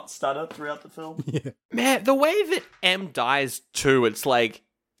not stutter throughout the film. Yeah. Man, the way that M dies too, it's like,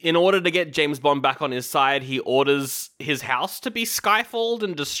 in order to get James Bond back on his side, he orders his house to be skyfalled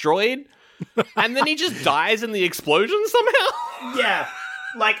and destroyed. And then he just dies in the explosion somehow? Yeah.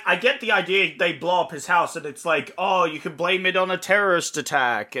 Like, I get the idea they blow up his house and it's like, oh, you can blame it on a terrorist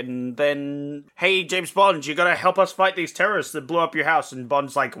attack. And then, hey, James Bond, you gotta help us fight these terrorists that blew up your house. And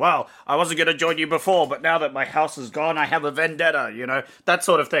Bond's like, well, I wasn't gonna join you before, but now that my house is gone, I have a vendetta, you know? That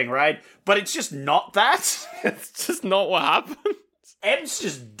sort of thing, right? But it's just not that. It's just not what happened. M's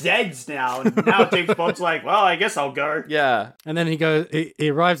just dead now, and now James Bond's like, well, I guess I'll go. Yeah. And then he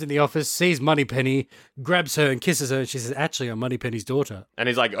arrives in the office, sees Moneypenny, grabs her and kisses her, and she says, actually, I'm Moneypenny's daughter. And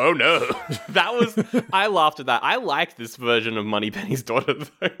he's like, oh no. I laughed at that. I liked this version of Moneypenny's daughter, though.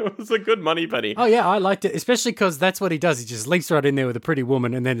 It was a good Moneypenny. Oh, yeah, I liked it, especially because that's what he does. He just leaps right in there with a pretty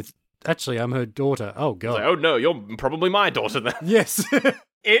woman, and then it's, actually, I'm her daughter. Oh, God. Like, oh no, you're probably my daughter then. Yes.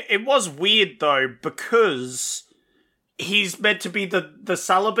 It was weird, though, because he's meant to be the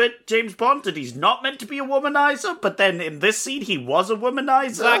celibate James Bond, and he's not meant to be a womanizer, but then in this scene, he was a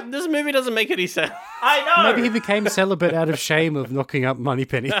womanizer. Like, this movie doesn't make any sense. I know! Maybe he became celibate out of shame of knocking up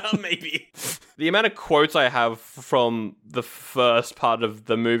Moneypenny. Maybe. The amount of quotes I have from the first part of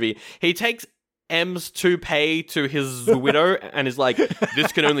the movie, he takes M's toupee to his widow and is like,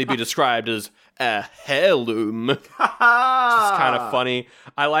 this can only be described as a heirloom. It's kind of funny.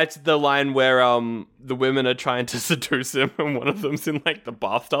 I liked the line where the women are trying to seduce him and one of them's in like the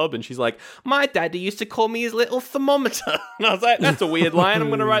bathtub and she's like, my daddy used to call me his little thermometer. And I was like, that's a weird line. I'm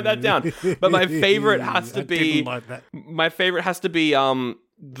going to write that down. But my favorite has to be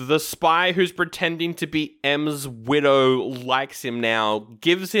the spy who's pretending to be M's widow likes him now,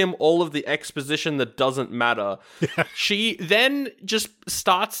 gives him all of the exposition that doesn't matter. She then just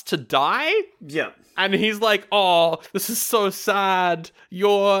starts to die. Yeah. And he's like, oh, this is so sad.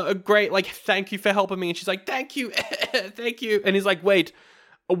 You're a great, like, thank you for helping me. And she's like, thank you, thank you. And he's like, wait,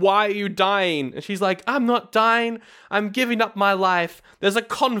 why are you dying? And she's like, I'm not dying. I'm giving up my life. There's a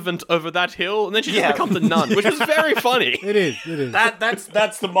convent over that hill. And then she just becomes a nun, which was very funny. It is.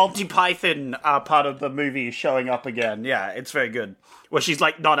 That's the Monty Python part of the movie showing up again. Yeah, it's very good. Where she's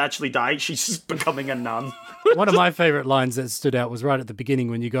like not actually dying, she's just becoming a nun. One of my favourite lines that stood out was right at the beginning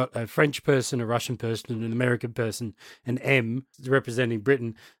when you got a French person, a Russian person, and an American person, and M representing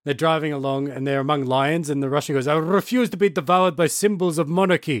Britain. They're driving along and they're among lions, and the Russian goes, I refuse to be devoured by symbols of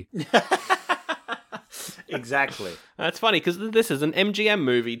monarchy. Exactly. That's funny because this is an MGM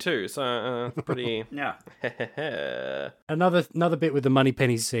movie too, so pretty. Yeah. Another bit with the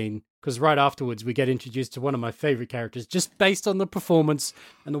Moneypenny scene, because right afterwards we get introduced to one of my favourite characters, just based on the performance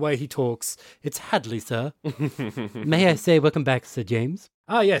and the way he talks. It's Hadley, sir. May I say welcome back, Sir James?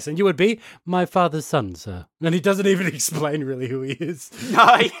 Ah, yes, and you would be my father's son, sir. And he doesn't even explain really who he is.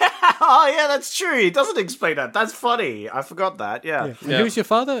 Oh, yeah, that's true. He doesn't explain that. That's funny. I forgot that, yeah. And who's your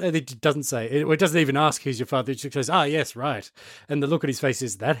father? And he doesn't say. It doesn't even ask who's your father. He just goes, ah, yes, right. And the look on his face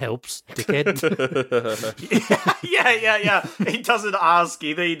is, that helps, dickhead. Yeah. He doesn't ask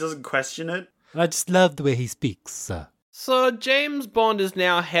either. He doesn't question it. I just love the way he speaks, sir. So James Bond is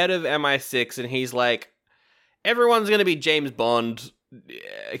now head of MI6, and he's like, everyone's going to be James Bond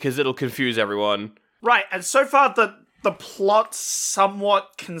because it'll confuse everyone. Right, and so far the plot's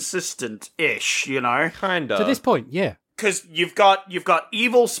somewhat consistent-ish, you know? Kinda. To this point, yeah. Because you've got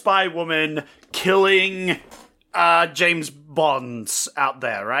evil spy woman killing James Bonds out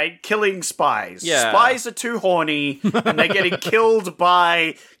there, right? Killing spies. Yeah. Spies are too horny, and they're getting killed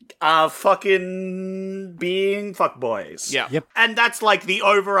by fucking being fuckboys. Yeah. Yep. And that's like the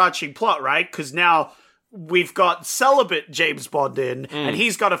overarching plot, right? Because now we've got celibate James Bond in, and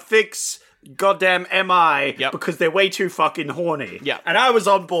he's got to fix goddamn MI because they're way too fucking horny. Yeah. And I was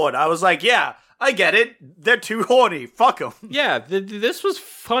on board. I was like, yeah, I get it. They're too horny. Fuck them. Yeah, this was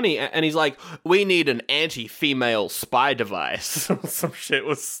funny. And he's like, we need an anti-female spy device. Some shit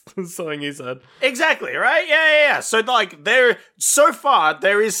was something he said. Exactly, right? Yeah. So, like, so far,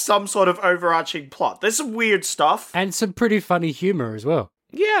 there is some sort of overarching plot. There's some weird stuff. And some pretty funny humour as well.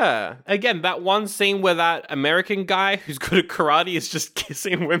 Yeah. Again, that one scene where that American guy who's good at karate is just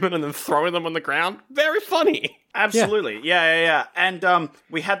kissing women and then throwing them on the ground. Very funny. Absolutely. Yeah. And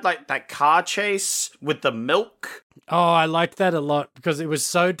we had, like, that car chase with the milk. Oh, I liked that a lot because it was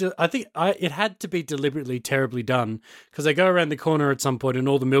so... it had to be deliberately terribly done because they go around the corner at some point and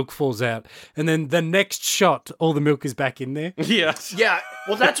all the milk falls out. And then the next shot, all the milk is back in there. Yes. Yeah.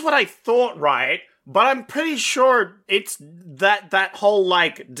 Well, that's what I thought, right? But I'm pretty sure it's that whole,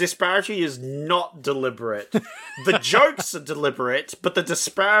 like, disparity is not deliberate. The jokes are deliberate, but the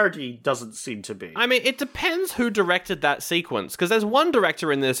disparity doesn't seem to be. I mean, it depends who directed that sequence, because there's one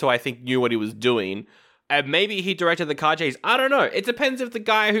director in this who I think knew what he was doing, and maybe he directed the car chase. I don't know. It depends if the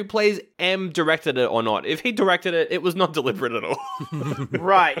guy who plays M directed it or not. If he directed it, it was not deliberate at all.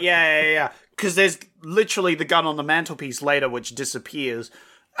 Right, yeah. Because there's literally the gun on the mantelpiece later, which disappears.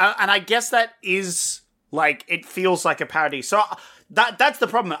 And I guess that is, like, it feels like a parody. So that's the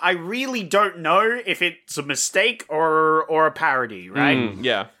problem. I really don't know if it's a mistake or a parody, right?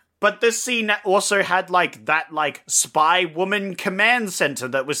 Yeah. But this scene also had, like, that, like, spy woman command center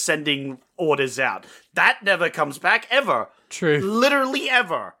that was sending orders out. That never comes back, ever. True. Literally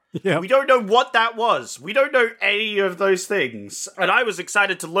ever. Yep. We don't know what that was. We don't know any of those things. And I was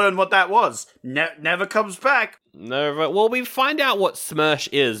excited to learn what that was. Never comes back. No, well, we find out what Smersh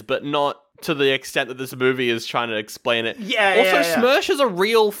is, but not to the extent that this movie is trying to explain it. Also, Smersh is a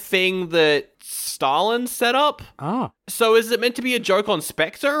real thing that Stalin set up. Ah. So is it meant to be a joke on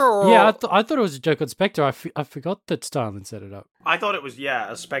Spectre? Or... Yeah, I thought it was a joke on Spectre. I forgot that Stalin set it up. I thought it was,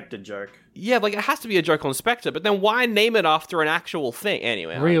 a Spectre joke. Yeah, like, it has to be a joke on Spectre, but then why name it after an actual thing?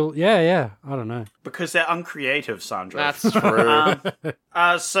 Anyway. Real, yeah. I don't know. Because they're uncreative, Sandra. That's true.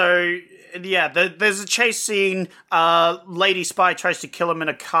 There's a chase scene. Lady Spy tries to kill him in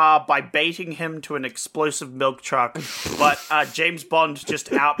a car by baiting him to an explosive milk truck, but James Bond just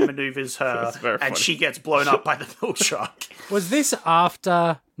outmaneuvers her, and she gets blown up by the milk truck. Was this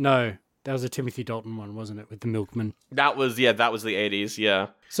after... No, that was a Timothy Dalton one, wasn't it, with the milkman? That was the 80s, yeah.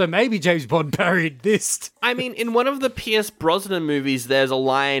 So maybe James Bond parodied this. I mean, in one of the Pierce Brosnan movies, there's a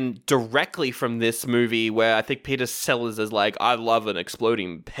line directly from this movie where I think Peter Sellers is like, I love an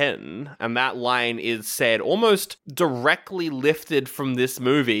exploding pen. And that line is said almost directly lifted from this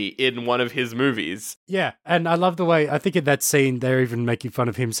movie in one of his movies. Yeah, and I love the way, I think in that scene, they're even making fun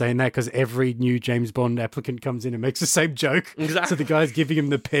of him saying that because every new James Bond applicant comes in and makes the same joke. Exactly. So the guy's giving him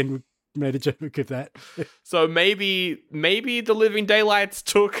the pen made a joke of that. So maybe the Living Daylights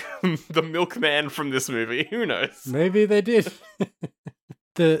took the milkman from this movie. Who knows? Maybe they did.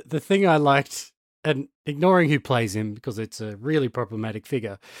 The thing I liked, and ignoring who plays him because it's a really problematic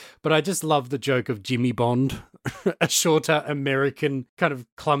figure, but I just love the joke of Jimmy Bond, a shorter American kind of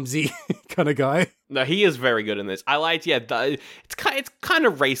clumsy kind of guy. No, he is very good in this. I liked, it's kind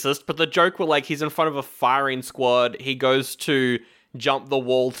of racist, but the joke where like he's in front of a firing squad, he goes to jump the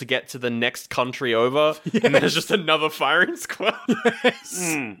wall to get to the next country over, and there's just another firing squad.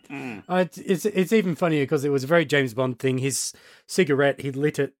 Yes. It's even funnier because it was a very James Bond thing. His cigarette, he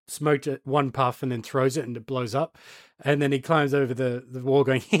lit it, smoked it one puff, and then throws it, and it blows up. And then he climbs over the wall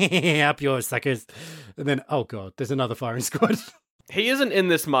going, up yours, suckers. And then, oh God, there's another firing squad. He isn't in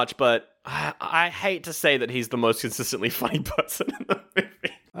this much, but I hate to say that he's the most consistently funny person in the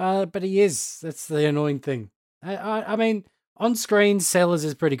movie. But he is. That's the annoying thing. I mean... On screen, Sellers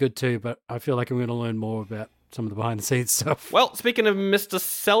is pretty good too, but I feel like I'm going to learn more about some of the behind-the-scenes stuff. Well, speaking of Mr.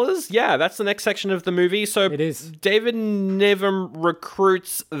 Sellers, that's the next section of the movie. So it is. David Niven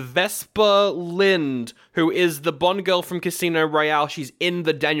recruits Vesper Lind, who is the Bond girl from Casino Royale. She's in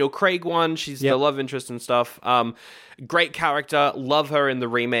the Daniel Craig one. She's the love interest and stuff. Great character. Love her in the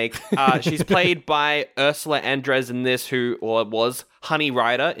remake. She's played by Ursula Andress in this, was Honey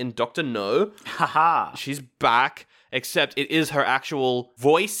Rider in Dr. No. Haha. She's back. Except it is her actual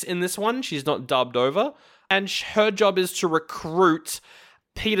voice in this one. She's not dubbed over. And her job is to recruit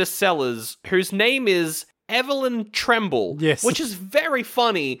Peter Sellers, whose name is Evelyn Tremble. Yes. Which is very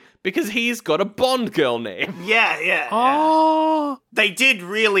funny because he's got a Bond girl name. Yeah. Oh! They did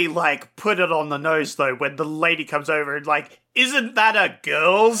really, put it on the nose, though, when the lady comes over and, isn't that a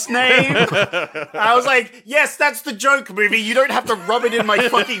girl's name? I was like, yes, that's the joke, movie. You don't have to rub it in my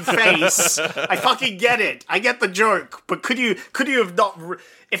fucking face. I fucking get it. I get the joke. But could you have not...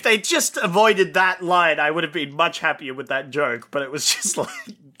 If they just avoided that line, I would have been much happier with that joke. But it was just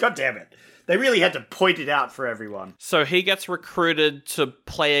God damn it. They really had to point it out for everyone. So he gets recruited to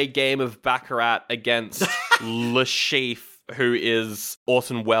play a game of Baccarat against Le Chiffre, who is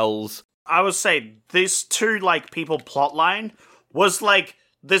Orson Welles. I would say this people plot line was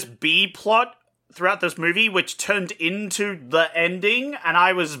this B plot throughout this movie, which turned into the ending, and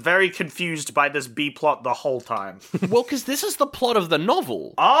I was very confused by this B plot the whole time. Well, because this is the plot of the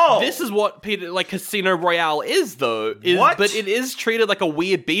novel. Oh! This is what Casino Royale is, though. What? But it is treated like a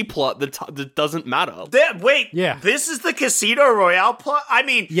weird B plot that doesn't matter. This is the Casino Royale plot? I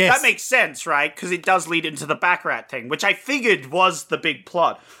mean, yes. That makes sense, right? Because it does lead into the Baccarat thing, which I figured was the big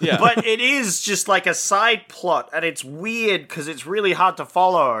plot. Yeah. But it is just a side plot, and it's weird because it's really hard to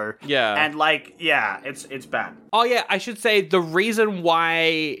follow. Yeah. And it's bad. Oh yeah, I should say the reason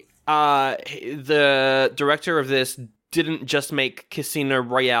why the director of this didn't just make Casino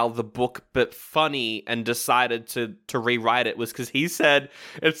Royale the book but funny and decided to rewrite it was because he said,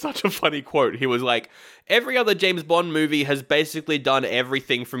 it's such a funny quote, he was like, every other James Bond movie has basically done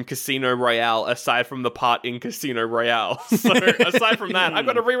everything from Casino Royale aside from the part in Casino Royale. So aside from that, I've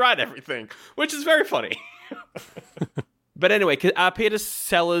got to rewrite everything, which is very funny. But anyway, Peter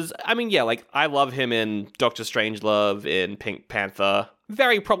Sellers, I mean, I love him in Doctor Strangelove, in Pink Panther.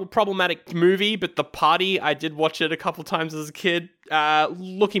 Very problematic movie, but The Party, I did watch it a couple times as a kid.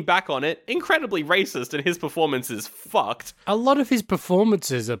 Looking back on it, incredibly racist, and his performance is fucked. A lot of his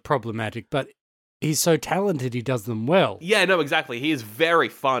performances are problematic, but he's so talented, he does them well. Yeah, no, exactly. He is very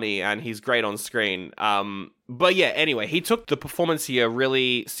funny and he's great on screen. But yeah, anyway, he took the performance here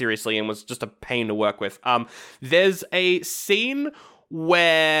really seriously and was just a pain to work with. There's a scene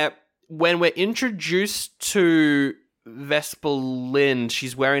where when we're introduced to Vesper Lynd,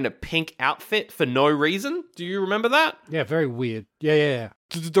 she's wearing a pink outfit for no reason. Do you remember that? Yeah, very weird. Yeah.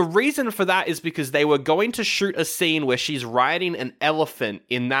 The reason for that is because they were going to shoot a scene where she's riding an elephant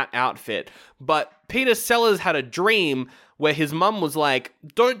in that outfit. But Peter Sellers had a dream where his mum was like,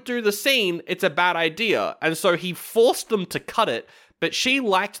 don't do the scene, it's a bad idea. And so he forced them to cut it, but she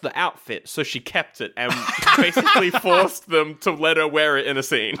liked the outfit, so she kept it and basically forced them to let her wear it in a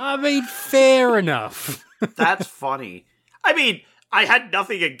scene. I mean, fair enough. That's funny. I mean, I had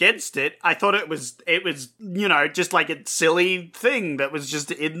nothing against it. I thought it was, just like a silly thing that was just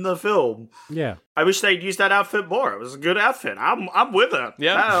in the film. Yeah. I wish they'd used that outfit more. It was a good outfit. I'm with her.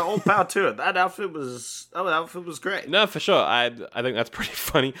 Yeah. All power to it. That outfit was great. No, for sure. I think that's pretty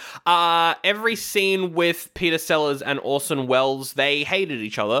funny. Every scene with Peter Sellers and Orson Welles, they hated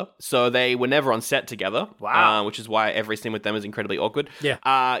each other, so they were never on set together. Wow. Which is why every scene with them is incredibly awkward.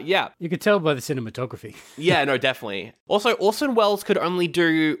 Yeah. Yeah. You could tell by the cinematography. Yeah, no, definitely. Also, Orson Welles could only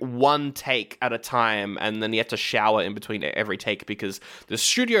do one take at a time, and then he had to shower in between every take because the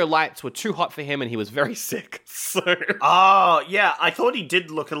studio lights were too hot for him and he was very sick. So Oh, yeah. I thought he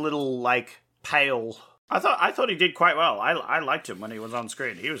did look a little, pale. I thought he did quite well. I liked him when he was on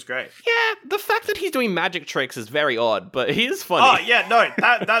screen. He was great. yeah, the fact that he's doing magic tricks is very odd, but he is funny. Oh, yeah, no,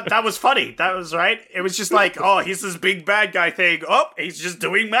 that was funny. That was right. It was just like, oh, he's this big bad guy thing. Oh, he's just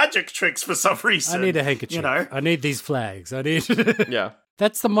doing magic tricks for some reason. I need a handkerchief. You know? I need these flags. I need... Yeah.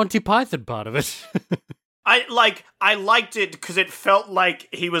 That's the Monty Python part of it. I liked it because it felt like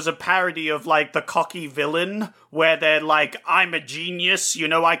he was a parody of the cocky villain where they're like, I'm a genius,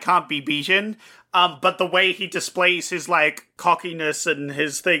 I can't be beaten. But the way he displays his cockiness and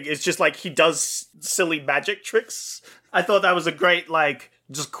his thing is just he does silly magic tricks. I thought that was a great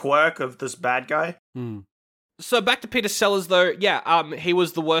just quirk of this bad guy. So back to Peter Sellers, though. Yeah, he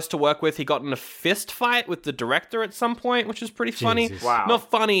was the worst to work with. He got in a fist fight with the director at some point, which is pretty funny. Jesus. Wow. Not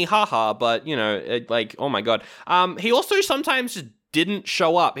funny, haha, but, oh my god. He also sometimes just didn't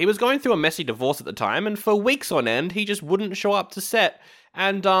show up. He was going through a messy divorce at the time, and for weeks on end, he just wouldn't show up to set.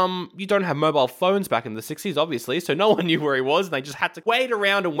 And you don't have mobile phones back in the 60s, obviously, so no one knew where he was, and they just had to wait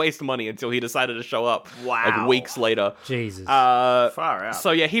around and waste money until he decided to show up. Wow. Weeks later. Jesus. Far out.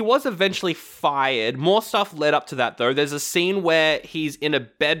 So yeah, he was eventually fired. More stuff led up to that, though. There's a scene where he's in a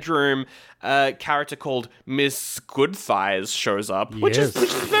bedroom. A character called Miss Goodthighs shows up, which is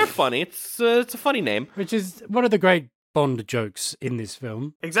very funny. It's a funny name. Which is one of the great Bond jokes in this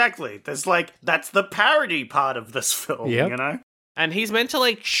film. Exactly. There's that's the parody part of this film, Yep. And he's meant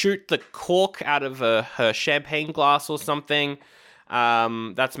to shoot the cork out of her champagne glass or something.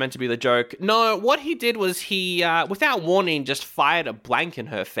 That's meant to be the joke. No, what he did was he, without warning, just fired a blank in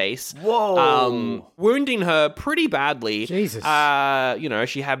her face. Whoa. Wounding her pretty badly. Jesus.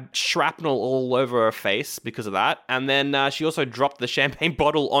 She had shrapnel all over her face because of that. And then she also dropped the champagne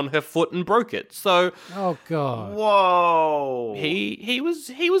bottle on her foot and broke it. So Oh, God. Whoa. he was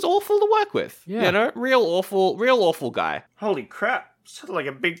awful to work with. Yeah. Real awful guy. Holy crap. Sounded like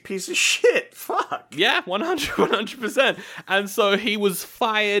a big piece of shit. Fuck. Yeah, 100%. And so he was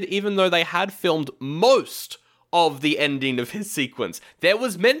fired even though they had filmed most of the ending of his sequence. There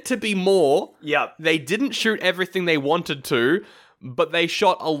was meant to be more. Yep. They didn't shoot everything they wanted to, but they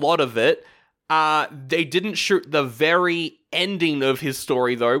shot a lot of it. They didn't shoot the very ending of his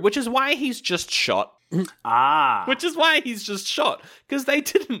story, though, which is why he's just shot. Which is why he's just shot. Because they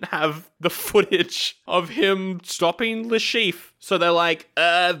didn't have the footage of him stopping Le Chiffre. So they're like,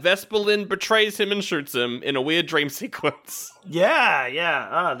 Vesper Lynd betrays him and shoots him in a weird dream sequence. Yeah.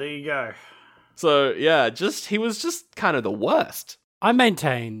 Ah, there you go. So, yeah, he was just kind of the worst. I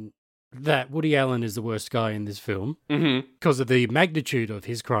maintain that Woody Allen is the worst guy in this film because of the magnitude of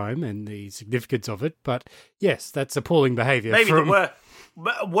his crime and the significance of it. But yes, that's appalling behaviour. Maybe the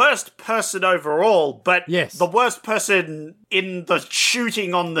worst person overall, but Yes. the worst person in the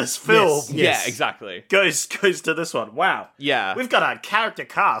shooting on this film Yes. Yeah, exactly. goes to this one. Wow. Yeah. We've got a character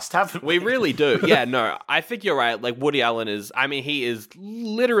cast, haven't we? We really do. Yeah, no, I think you're right. Woody Allen he is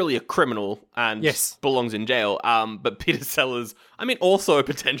literally a criminal and Yes. belongs in jail. But Peter Sellers, also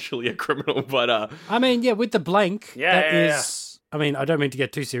potentially a criminal, but with the blank, Yeah, that yeah, is... I don't mean to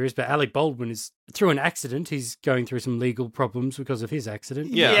get too serious, but Alec Baldwin is, through an accident, he's going through some legal problems because of his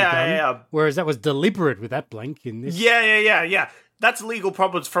accident. Yeah. Yeah. Whereas that was deliberate with that blank in this. Yeah. That's legal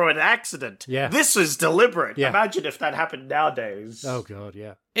problems for an accident. Yeah. This is deliberate. Yeah. Imagine if that happened nowadays. Oh god,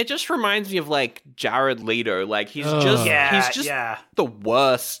 yeah. It just reminds me of like Jared Leto. Like he's Ugh. just Yeah. the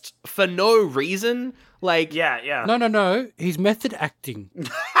worst for no reason. Like Yeah. No. He's method acting.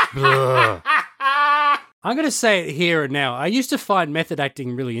 Ugh. I'm going to say it here and now. I used to find method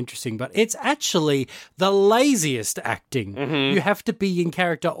acting really interesting, but it's actually the laziest acting. Mm-hmm. You have to be in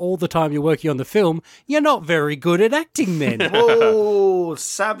character all the time you're working on the film. You're not very good at acting then. Oh,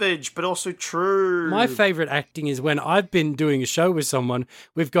 savage, but also true. My favourite acting is when I've been doing a show with someone,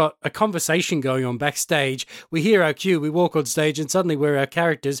 we've got a conversation going on backstage, we hear our cue, we walk on stage, and suddenly we're our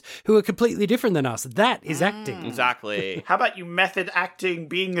characters who are completely different than us. That is acting. exactly. How about you method acting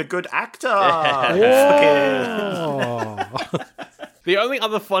being a good actor? Oh. The only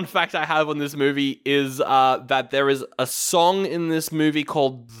other fun fact I have on this movie is that there is a song in this movie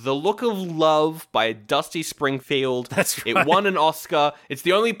called The Look of Love by Dusty Springfield. That's right. It won an Oscar. It's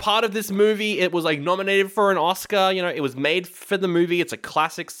the only part of this movie. It was like nominated for an Oscar. You know, it was made for the movie. It's a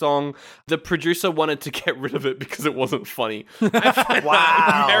classic song. The producer wanted to get rid of it because it wasn't funny.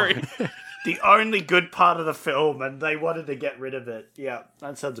 Wow. The only good part of the film, and they wanted to get rid of it. Yeah,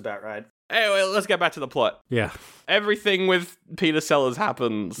 that sounds about right. Anyway, let's get back to the plot. Yeah. Everything with Peter Sellers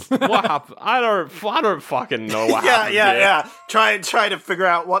happens. What happened? I don't fucking know what happened. Yeah. Try to figure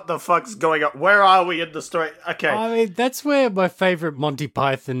out what the fuck's going on. Where are we in the story? Okay. I mean, that's where my favourite Monty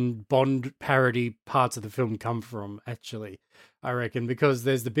Python Bond parody parts of the film come from, actually, I reckon, because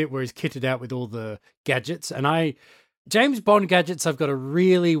there's the bit where he's kitted out with all the gadgets, and James Bond gadgets I've got a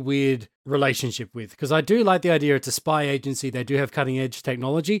really weird relationship with, because I do like the idea it's a spy agency, they do have cutting edge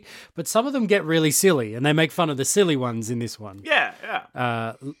technology, but some of them get really silly and they make fun of the silly ones in this one.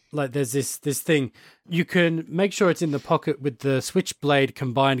 Yeah. Like there's this thing, you can make sure it's in the pocket with the switchblade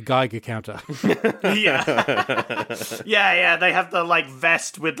combined Geiger counter. Yeah, they have the like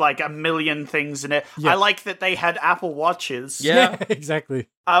vest with like a million things in it. Yeah. I like that they had Apple Watches. Yeah. Exactly.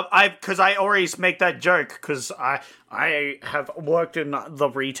 I always make that joke because I have worked in the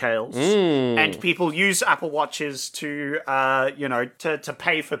retails and people use Apple Watches to to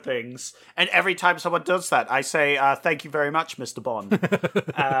pay for things, and every time someone does that, I say thank you very much, Mr. Bond.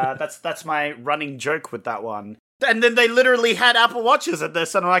 That's my running joke with that one. And then they literally had Apple Watches in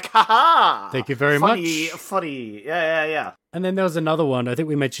this, and I'm like, haha! Thank you very much. Funny. Yeah. And then there was another one, I think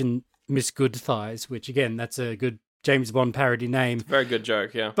we mentioned Miss Good Thighs, which again, that's a good James Bond parody name. Very good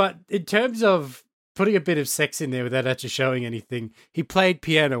joke, yeah. But in terms of putting a bit of sex in there without actually showing anything, he played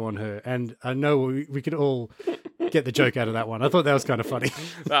piano on her, and I know we could all get the joke out of that one. I thought that was kind of funny.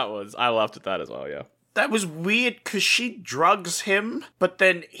 I laughed at that as well, yeah. That was weird because she drugs him, but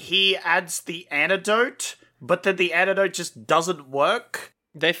then he adds the antidote, but then the antidote just doesn't work.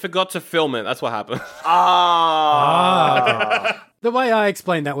 They forgot to film it, that's what happened. The way I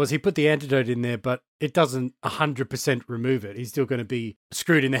explained that was he put the antidote in there, but it doesn't 100% remove it. He's still going to be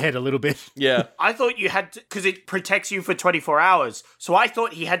screwed in the head a little bit. Yeah. I thought you had to, because it protects you for 24 hours, so I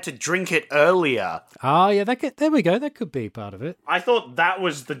thought he had to drink it earlier. Oh, yeah, there we go. That could be part of it. I thought that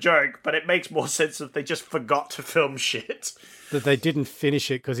was the joke, but it makes more sense if they just forgot to film shit. That they didn't finish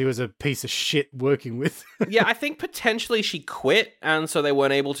it because he was a piece of shit working with. Yeah, I think potentially she quit, and so they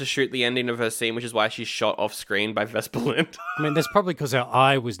weren't able to shoot the ending of her scene, which is why she's shot off screen by Vesper Lind. I mean, that's probably because her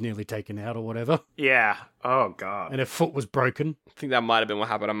eye was nearly taken out or whatever, Yeah. Oh, God. and her foot was broken. I think that might have been what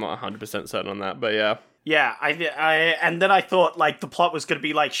happened. I'm not 100% certain on that, but yeah. Yeah, I and then I thought like the plot was going to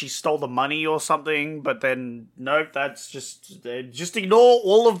be like she stole the money or something, but then nope, that's just ignore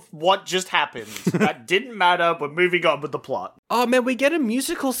all of what just happened. That didn't matter. We're moving on with the plot. Oh man, we get a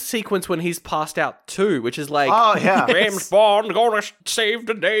musical sequence when he's passed out too, which is like, Oh yeah, James Bond gonna save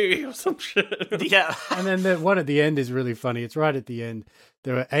the day or some shit. yeah. And then the one at the end is really funny. It's right at the end.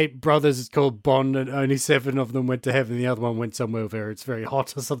 There were 8 brothers called Bond, and only 7 of them went to heaven. The other one went somewhere where it's very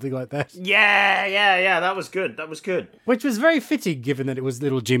hot or something like that. Yeah. That was good. Which was very fitting, given that it was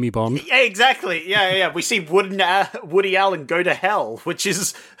little Jimmy Bond. Yeah, exactly. Yeah. We see Woody Allen go to hell, well,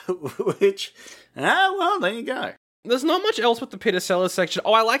 there you go. There's not much else with the Peter Sellers section.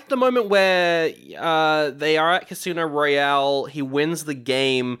 Oh, I like the moment where they are at Casino Royale. He wins the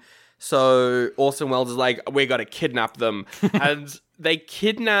game. So Orson Welles is like, we gotta kidnap them. And they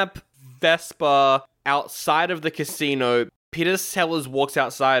kidnap Vesper outside of the casino. Peter Sellers walks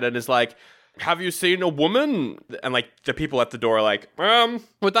outside and is like, have you seen a woman? And like the people at the door are like,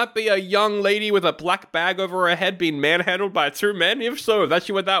 would that be a young lady with a black bag over her head being manhandled by 2 men? If so, that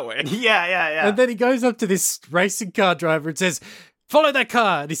she went that way. Yeah. And then he goes up to this racing car driver and says, follow that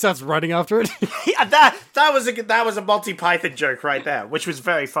car. And he starts running after it. Yeah, that was a Monty Python joke right there, which was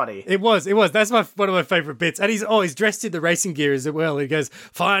very funny. It was. That's one of my favourite bits. And he's dressed in the racing gear as well. He goes,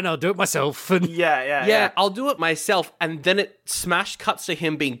 fine, I'll do it myself. And Yeah, I'll do it myself. And then it smash cuts to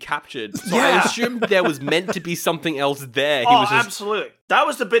him being captured. So I assumed there was meant to be something else there. Absolutely. That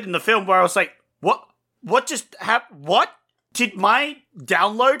was the bit in the film where I was like, what just happened? What? Did my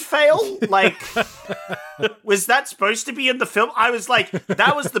download fail? Like, was that supposed to be in the film? I was like,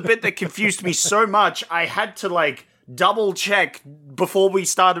 that was the bit that confused me so much. I had to, like, double check before we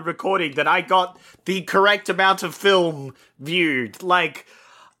started recording that I got the correct amount of film viewed. Like,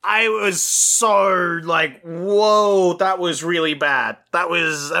 I was so, like, whoa, that was really bad. That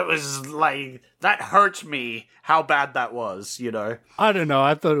was, like, that hurt me how bad that was, you know? I don't know.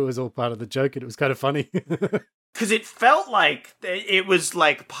 I thought it was all part of the joke and it was kind of funny. Because it felt like it was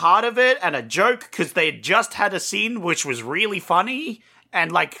like part of it and a joke because they had just had a scene which was really funny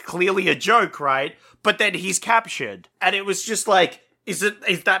and like clearly a joke, right? But then he's captured. And it was just like, is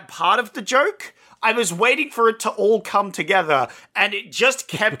that part of the joke? I was waiting for it to all come together and it just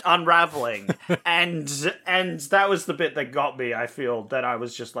kept unraveling. And that was the bit that got me, I feel, that I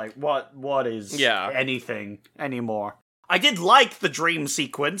was just like, what is anything anymore? I did like the dream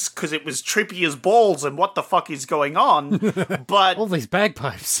sequence because it was trippy as balls and what the fuck is going on, but all these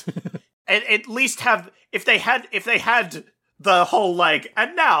bagpipes. at least if they had the whole like,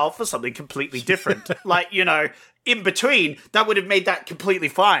 and now for something completely different, like, you know, in between, that would have made that completely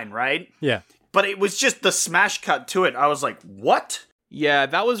fine, right? Yeah. But it was just the smash cut to it. I was like, what? Yeah,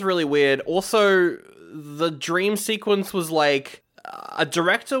 that was really weird. Also, the dream sequence was like, a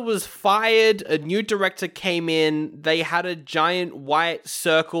director was fired, a new director came in, they had a giant white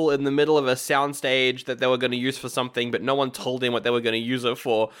circle in the middle of a soundstage that they were going to use for something, but no one told him what they were going to use it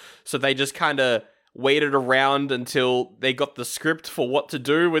for, so they just kind of waited around until they got the script for what to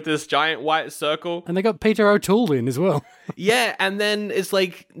do with this giant white circle. And they got Peter O'Toole in as well. Yeah, and then it's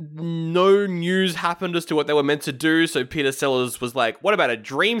like no news happened as to what they were meant to do, so Peter Sellers was like, what about a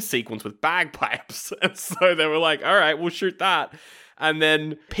dream sequence with bagpipes? And so they were like, all right, we'll shoot that. And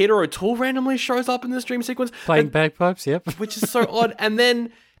then Peter O'Toole randomly shows up in this dream sequence. Playing bagpipes, yep. Which is so odd. And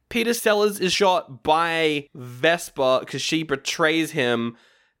then Peter Sellers is shot by Vesper because she betrays him.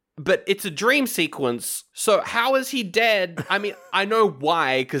 But it's a dream sequence, so how is he dead? I mean, I know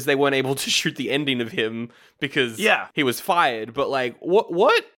why, because they weren't able to shoot the ending of him because he was fired, but like,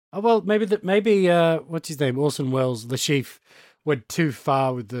 what? Oh, well, maybe what's his name? Orson Welles, the chief, went too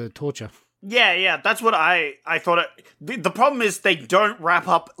far with the torture. Yeah, that's what I thought. The problem is they don't wrap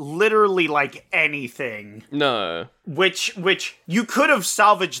up literally like anything. No. Which you could have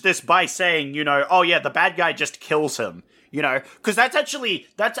salvaged this by saying, you know, oh yeah, the bad guy just kills him. You know, because that's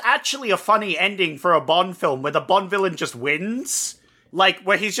actually a funny ending for a Bond film where the Bond villain just wins. Like,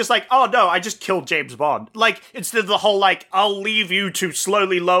 where he's just like, oh no, I just killed James Bond. Like, instead of the whole, like, I'll leave you to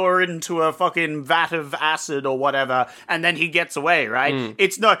slowly lower into a fucking vat of acid or whatever, and then he gets away, right?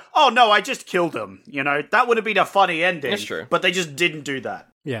 It's no, oh no, I just killed him. You know, that would have been a funny ending. That's true. But they just didn't do that.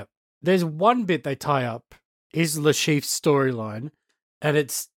 Yeah. There's one bit they tie up, is Le Chiffre's storyline. And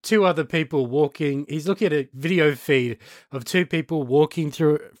it's two other people walking. He's looking at a video feed of two people walking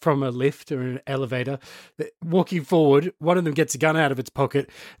through from a lift or an elevator, walking forward. One of them gets a gun out of its pocket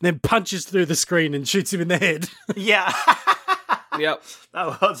and then punches through the screen and shoots him in the head. Yeah. Yep.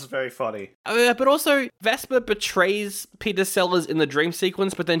 That was very funny. But also, Vesper betrays Peter Sellers in the dream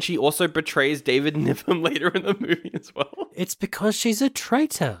sequence, but then she also betrays David Niven later in the movie as well. It's because she's a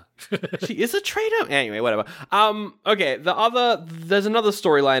traitor. She is a traitor? Anyway, whatever. Okay, there's another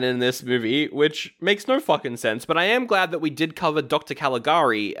storyline in this movie, which makes no fucking sense, but I am glad that we did cover Dr.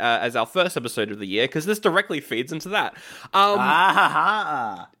 Caligari as our first episode of the year, because this directly feeds into that.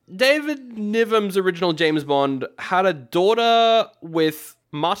 David Niven's original James Bond had a daughter with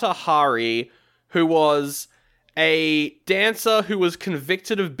Mata Hari, who was a dancer who was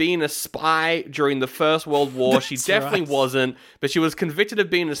convicted of being a spy during the First World War. She definitely wasn't, but she was convicted of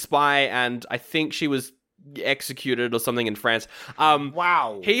being a spy, and I think she was executed or something in France.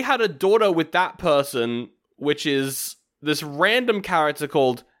 Wow. He had a daughter with that person, which is this random character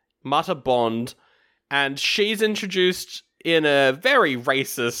called Mata Bond, and she's introduced in a very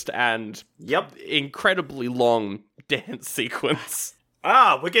racist and incredibly long dance sequence.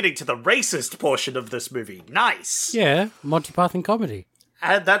 We're getting to the racist portion of this movie. Nice. Yeah, Monty Python comedy.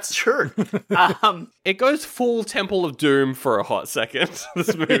 That's true. It goes full Temple of Doom for a hot second,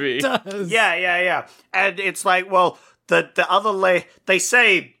 this movie. It does. Yeah. And it's like, well, the other they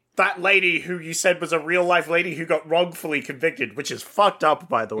say that lady who you said was a real life lady who got wrongfully convicted, which is fucked up,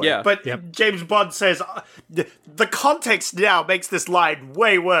 by the way. Yeah. But James Bond says the context now makes this line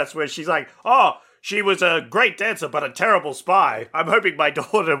way worse, where she's like, "Oh, she was a great dancer, but a terrible spy. I'm hoping my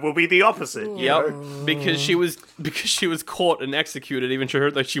daughter will be the opposite." You know? because she was caught and executed, even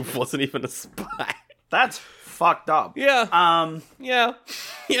though she wasn't even a spy. That's fucked up. Yeah. Yeah,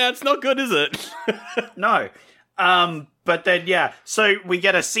 it's not good, is it? No. But then, so we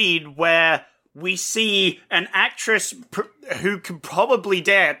get a scene where we see an actress who can probably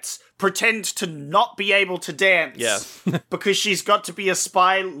dance pretend to not be able to dance. Yeah. Because she's got to be a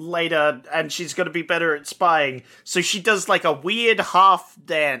spy later and she's got to be better at spying. So she does like a weird half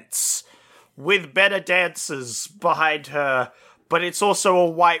dance with better dancers behind her, but it's also a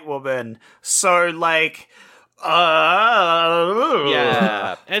white woman. So like... Yeah,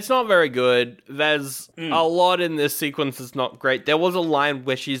 it's not very good. There's a lot in this sequence that's not great. There was a line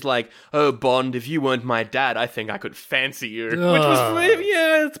where she's like, "Oh, Bond, if you weren't my dad, I think I could fancy you." Which was,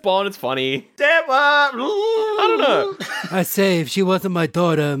 it's Bond, it's funny. I don't know. I say, if she wasn't my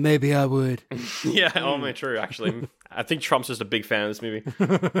daughter, maybe I would. Yeah, only true, actually. I think Trump's just a big fan of this movie.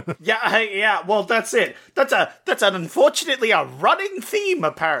 Yeah, well, that's it. That's unfortunately a running theme,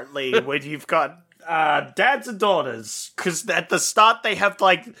 apparently, when you've got dads and daughters, because at the start they have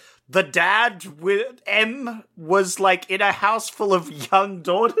like the dad with M was like in a house full of young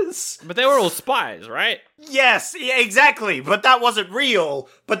daughters, but they were all spies, right? Yes, exactly, but that wasn't real.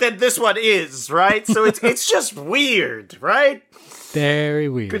 But then this one is, right? So it's just weird, right? Very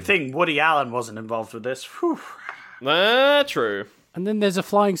weird. Good thing Woody Allen wasn't involved with this. Whew. True. And then there's a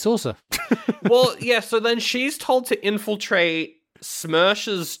flying saucer. Well, yeah, so then she's told to infiltrate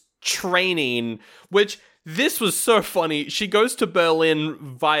Smersh's training, which this was so funny. She goes to Berlin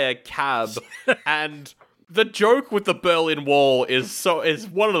via cab, and the joke with the Berlin Wall is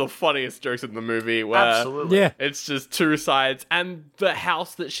one of the funniest jokes in the movie. Where Absolutely, yeah, it's just two sides, and the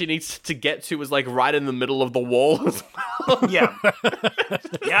house that she needs to get to is like right in the middle of the wall as well. Yeah.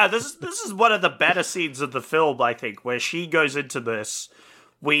 This is one of the better scenes of the film, I think, where she goes into this.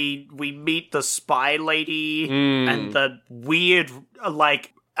 We meet the spy lady and the weird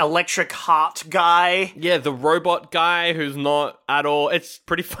like electric heart guy. Yeah, the robot guy who's not at all. It's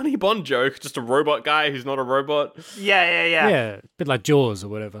pretty funny Bond joke. Just a robot guy who's not a robot. Yeah. Yeah, a bit like Jaws or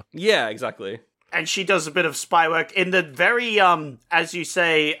whatever. Yeah, exactly. And she does a bit of spy work in the very, as you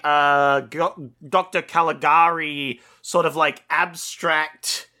say, Dr. Caligari sort of like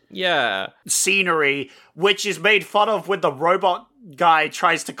abstract scenery, which is made fun of when the robot guy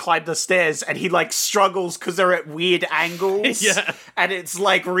tries to climb the stairs and he like struggles because they're at weird angles. Yeah. And it's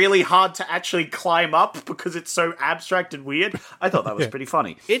like really hard to actually climb up because it's so abstract and weird. I thought that was pretty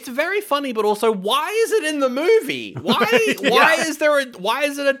funny. It's very funny, but also, why is it in the movie? Why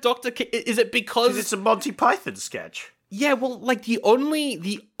is it a Dr. Is it because it's a Monty Python sketch? Yeah, well, like the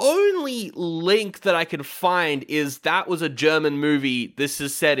only link that I can find is that was a German movie. This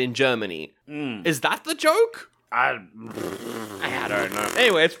is set in Germany. Is that the joke? I don't know.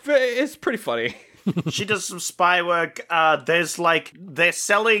 Anyway, it's pretty funny. She does some spy work. There's like they're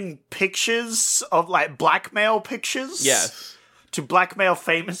selling pictures of like blackmail pictures. Yes. To blackmail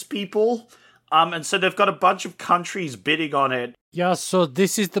famous people. And so they've got a bunch of countries bidding on it. Yeah, so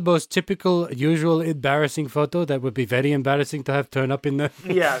this is the most typical, usual embarrassing photo that would be very embarrassing to have turn up in the...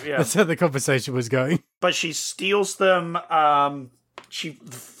 Yeah. That's how the conversation was going. But she steals them. She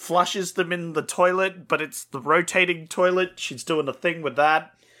flushes them in the toilet, but it's the rotating toilet. She's doing a thing with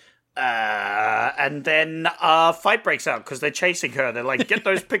that. And then a fight breaks out because they're chasing her. They're like, get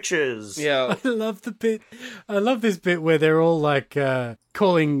those pictures. Yeah. I love the bit. I love this bit where they're all like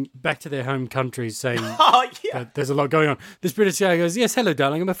calling back to their home countries saying that there's a lot going on. This British guy goes, yes, hello,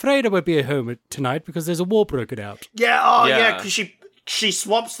 darling. I'm afraid I won't be at home tonight because there's a war broken out. Yeah, because she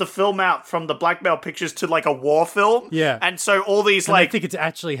swaps the film out from the blackmail pictures to like a war film. Yeah. And so all these I think it's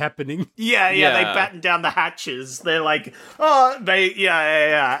actually happening. Yeah, they batten down the hatches. They're like, and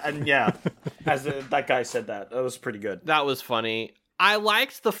as that guy said that was pretty good. That was funny. I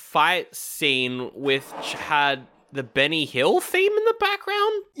liked the fight scene which had the Benny Hill theme in the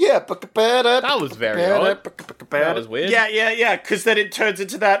background. Yeah, that was very odd. That was weird. Yeah, because then it turns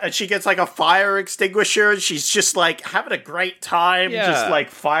into that, and she gets like a fire extinguisher, and she's just like having a great time, just like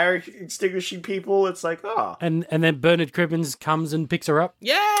fire extinguishing people. It's like, And then Bernard Cribbins comes and picks her up.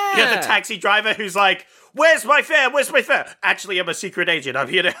 Yeah, the taxi driver who's like, Where's my fare? Actually, I'm a secret agent. I'm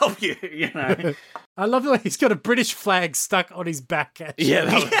here to help you, you know. I love the way he's got a British flag stuck on his back. Actually.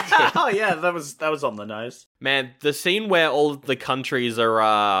 That was on the nose. Man, the scene where all of the countries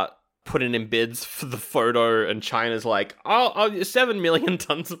are putting in bids for the photo, and China's like, oh 7 million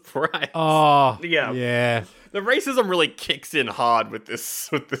tons of price. Oh, Yeah. yeah. The racism really kicks in hard with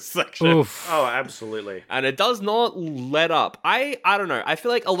this section. Oof. Oh, absolutely. And it does not let up. I don't know. I feel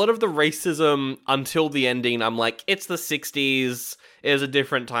like a lot of the racism until the ending, I'm like, it's the 60s. It was a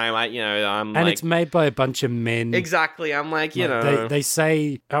different time. I'm And like, it's made by a bunch of men. exactly. I'm like, you Like, know. They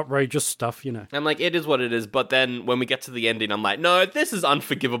say outrageous stuff, you know. I'm like, it is what it is. But then when we get to the ending, I'm like, no, this is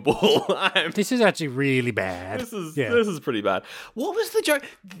unforgivable. This is actually really bad. This is Yeah. this is pretty bad. What was the joke?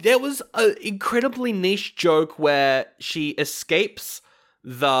 There was an incredibly niche joke where she escapes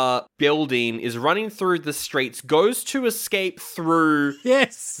the building, is running through the streets, goes to escape through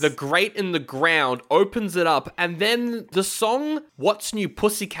Yes. the grate in the ground, opens it up, and then the song "What's New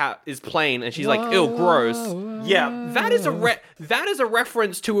Pussycat" is playing, and she's like, "Ew, gross." Yeah. That is a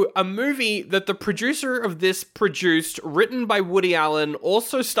reference to a movie that the producer of this produced, written by Woody Allen,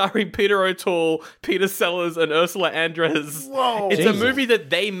 also starring Peter O'Toole, Peter Sellers, and Ursula Andress. Whoa. It's Jesus. a movie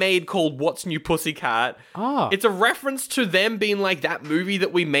that they made called What's New Pussycat. Ah. It's a reference to them being like, that movie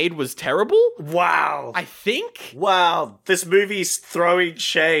that we made was terrible, Wow. I think. Wow, this movie's throwing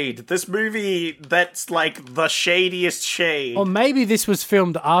shade. This movie that's like the shadiest shade. Or maybe this was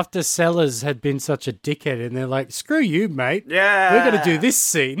filmed after Sellers had been such a dickhead and they're like, screw you, mate. Yeah. We're going to do this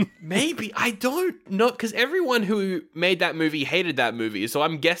scene. Maybe. I don't know, because everyone who made that movie hated that movie, so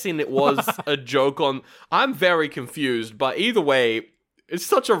I'm guessing it was a joke on... I'm very confused, but either way, it's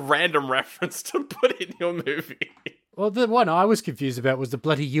such a random reference to put in your movie. Well, the one I was confused about was the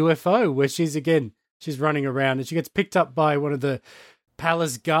bloody UFO, where she's running around and she gets picked up by one of the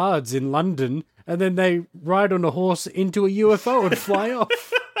palace guards in London, and then they ride on a horse into a UFO and fly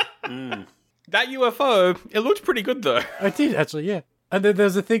off. That UFO, it looked pretty good, though. I did, actually, yeah. And then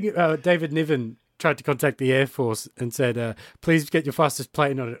there's a thing, David Niven tried to contact the Air Force and said, please get your fastest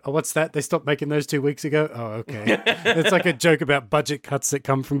plane on it. Oh, what's that? They stopped making those 2 weeks ago? Oh, okay. It's like a joke about budget cuts that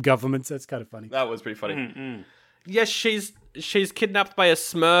come from governments. That's kind of funny. That was pretty funny. Yes, she's kidnapped by a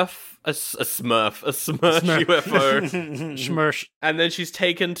Smurf UFO. Schmersh. And then she's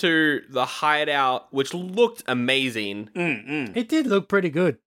taken to the hideout, which looked amazing. It did look pretty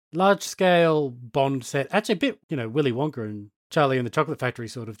good. Large scale Bond set. Actually, a bit, Willy Wonka and Charlie and the Chocolate Factory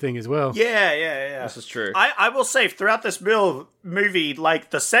sort of thing as well. Yeah. This is true. I will say, throughout this movie, like,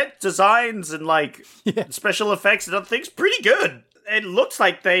 the set designs and, like, special effects and other things, pretty good. It looks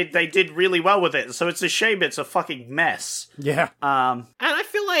like they did really well with it, so it's a shame it's a fucking mess. Yeah. And I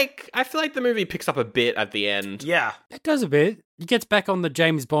feel like the movie picks up a bit at the end. Yeah. It does a bit. It gets back on the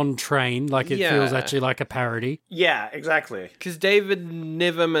James Bond train, like it feels actually like a parody. Yeah, exactly. Because David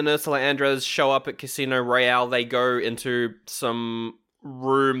Niven and Ursula Andress show up at Casino Royale. They go into some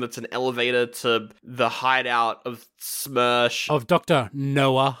room that's an elevator to the hideout of Smersh. Of Dr.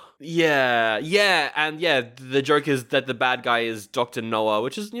 Noah. Yeah, and the joke is that the bad guy is Dr. Noah,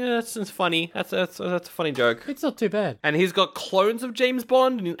 which is, it's funny. That's a funny joke. It's not too bad. And he's got clones of James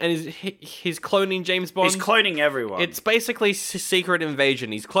Bond, and he's cloning James Bond. He's cloning everyone. It's basically Secret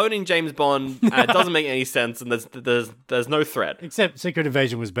Invasion. He's cloning James Bond, and it doesn't make any sense, and there's no threat. Except Secret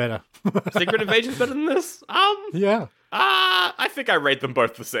Invasion was better. Secret Invasion's better than this? Yeah. I think I rate them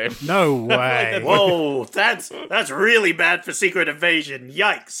both the same. No way. Whoa, that's really bad for Secret Invasion.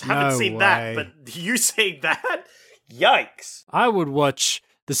 Yikes. Haven't seen that, but you saying that? Yikes. I would watch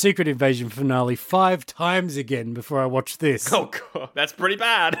the Secret Invasion finale 5 times again before I watch this. Oh, God. That's pretty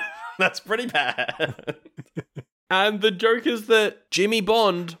bad. That's pretty bad. And the joke is that Jimmy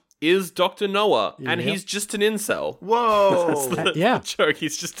Bond is Dr. Noah, and he's just an incel. Whoa. That's the joke.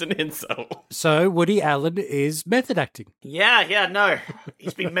 He's just an incel. So Woody Allen is method acting. Yeah, no.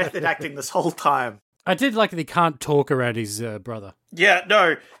 He's been method acting this whole time. I did like that he can't talk around his brother. Yeah,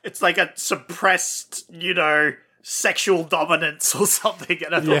 no. It's like a suppressed, sexual dominance or something,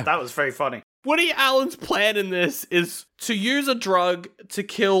 and I thought that was very funny. Woody Allen's plan in this is to use a drug to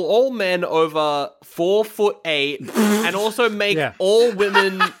kill all men over 4'8" and also make all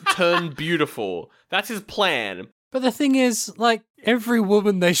women turn beautiful. That's his plan. But the thing is, like, every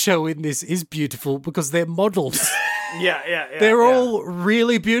woman they show in this is beautiful because they're models. Yeah. They're all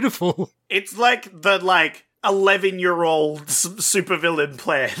really beautiful. It's like the 11-year-old supervillain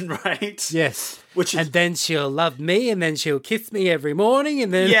plan, right? Yes. Which is... And then she'll love me, and then she'll kiss me every morning,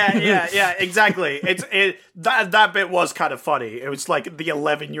 and then... Yeah, exactly. That bit was kind of funny. It was like the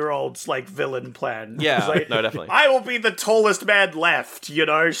 11-year-old's villain plan. Yeah, like, no, definitely. I will be the tallest man left,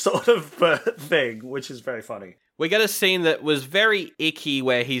 sort of thing, which is very funny. We get a scene that was very icky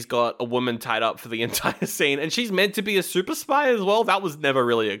where he's got a woman tied up for the entire scene, and she's meant to be a super spy as well. That was never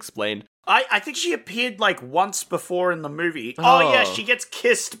really explained. I think she appeared like once before in the movie. Oh yeah, she gets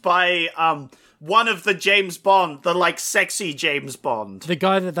kissed by one of the James Bond, the like sexy James Bond. The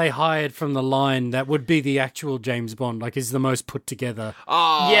guy that they hired from the line that would be the actual James Bond, like is the most put together.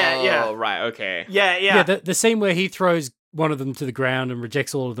 Oh, yeah. Right, okay. Yeah. Yeah, the scene where he throws one of them to the ground and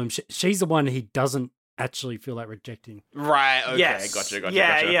rejects all of them, she's the one he doesn't actually feel like rejecting. Right, okay, Yes. gotcha.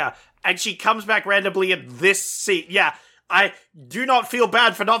 Yeah. And she comes back randomly in this scene. Yeah. I do not feel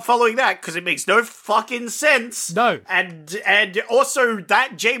bad for not following that because it makes no fucking sense. No. And also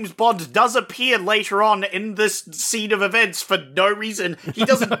that James Bond does appear later on in this scene of events for no reason. He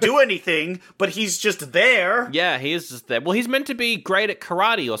doesn't do anything, but he's just there. Yeah, he is just there. Well, he's meant to be great at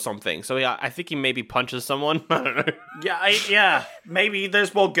karate or something, so I think he maybe punches someone. I don't know. Yeah, maybe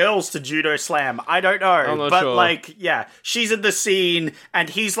there's more girls to judo slam. I don't know. I'm not but sure. like, yeah, she's in the scene and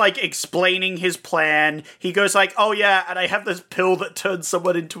he's like explaining his plan. He goes like, "Oh yeah, and I have this pill that turns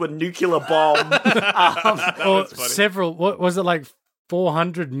someone into a nuclear bomb." Or several, what was it, like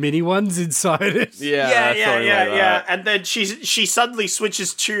 400 mini ones inside it? Yeah. And then she suddenly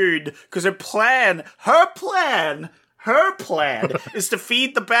switches tune because her plan is to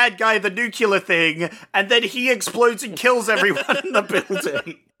feed the bad guy the nuclear thing, and then he explodes and kills everyone in the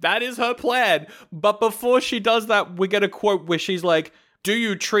building. That is her plan. But before she does that, we get a quote where she's like, "Do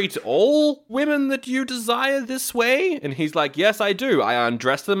you treat all women that you desire this way?" And he's like, "Yes, I do. I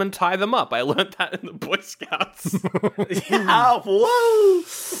undress them and tie them up. I learned that in the Boy Scouts." Whoa.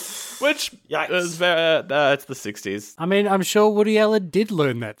 Which Yikes. is it's the 60s. I mean, I'm sure Woody Allen did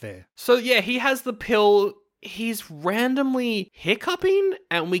learn that there. So yeah, he has the pill. He's randomly hiccuping,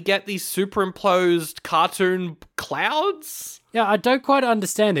 and we get these superimposed cartoon clouds. Yeah, I don't quite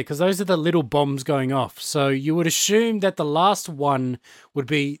understand it because those are the little bombs going off. So you would assume that the last one would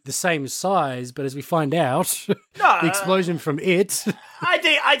be the same size, but as we find out, the explosion from it.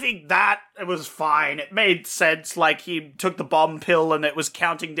 I think that it was fine. It made sense. Like he took the bomb pill and it was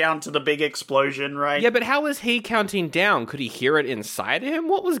counting down to the big explosion, right? Yeah, but how was he counting down? Could he hear it inside him?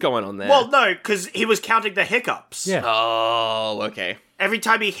 What was going on there? Well, no, because he was counting the hiccups. Yeah. Oh, okay. Every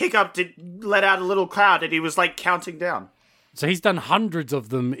time he hiccuped, it let out a little cloud, and he was like counting down. So he's done hundreds of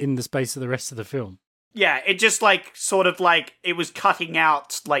them in the space of the rest of the film. Yeah, it just like sort of like it was cutting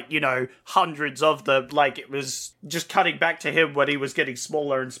out like, you know, hundreds of the, like it was just cutting back to him when he was getting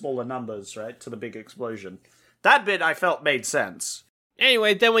smaller and smaller numbers, right? To the big explosion. That bit I felt made sense.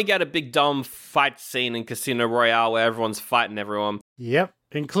 Anyway, then we get a big dumb fight scene in Casino Royale where everyone's fighting everyone. Yep.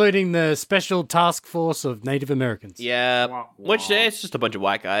 Including the special task force of Native Americans. Yeah, which it's just a bunch of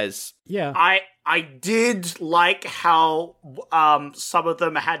white guys. Yeah. I did like how some of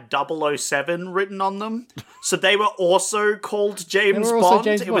them had 007 written on them. So they were also called James Bond.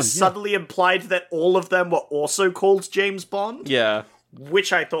 James It was Bond, yeah. subtly implied that all of them were also called James Bond. Yeah.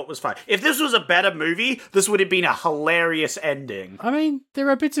 Which I thought was fine. If this was a better movie, this would have been a hilarious ending. I mean, there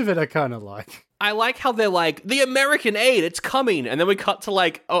are bits of it I kind of like. I like how they're like, the American aid, it's coming. And then we cut to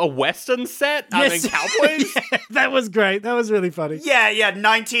like a Western set and then cowboys. Yeah, that was great. That was really funny. Yeah,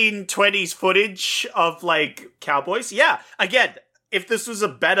 1920s footage of like cowboys. Yeah, again, if this was a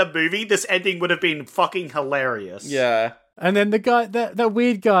better movie, this ending would have been fucking hilarious. Yeah. And then the guy, that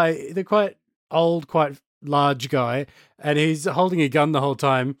weird guy, the quite old, quite large guy, and he's holding a gun the whole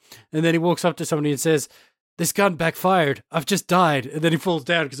time. And then he walks up to somebody and says, "This gun backfired. I've just died." And then he falls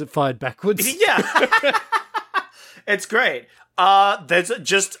down because it fired backwards. Yeah. It's great. There's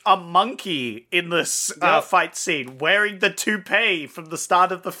just a monkey in this fight scene wearing the toupee from the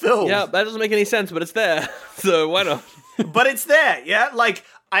start of the film. Yeah, that doesn't make any sense, but it's there. So why not? But it's there, yeah? Like,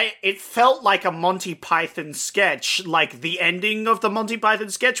 it felt like a Monty Python sketch, like the ending of the Monty Python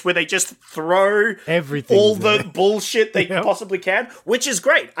sketch where they just throw Everything all there. the bullshit they possibly can, which is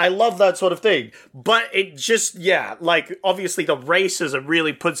great. I love that sort of thing. But it just, yeah, like, obviously the racism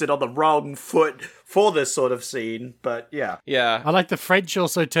really puts it on the wrong foot for this sort of scene, but yeah. Yeah. I like the French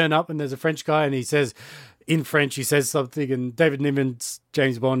also turn up, and there's a French guy, and he says, in French, he says something, and David Niven's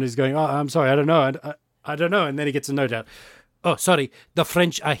James Bond is going, "Oh, I'm sorry, I don't know. I don't know." And then he gets a note out. "Oh, sorry, the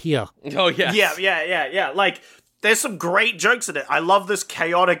French are here." Oh, yes. Yeah. Like, there's some great jokes in it. I love this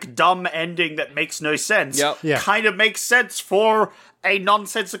chaotic, dumb ending that makes no sense. Yep. Yeah. Kind of makes sense for a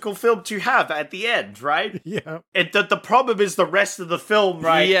nonsensical film to have at the end, right? Yeah. The problem is the rest of the film,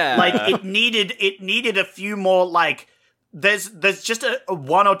 right? Yeah. Like, it needed a few more, like, there's just a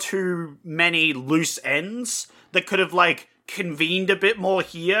one or two many loose ends that could have, like, convened a bit more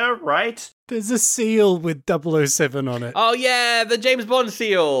here, right? There's a seal with 007 on it. Oh, yeah, the James Bond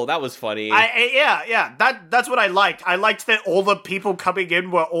seal. That was funny. Yeah. That's what I liked. I liked that all the people coming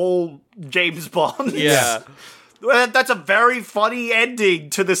in were all James Bond. Yeah. Well, that's a very funny ending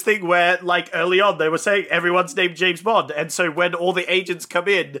to this thing where, like, early on they were saying everyone's named James Bond, and so when all the agents come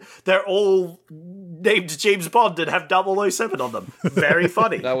in, they're all named James Bond and have 007 on them. Very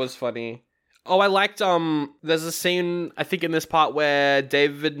funny. That was funny. Oh, I liked, there's a scene, I think, in this part where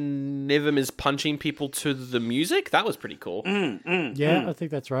David Niven is punching people to the music. That was pretty cool. I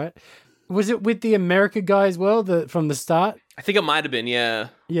think that's right. Was it with the America guy as well, from the start? I think it might have been, yeah.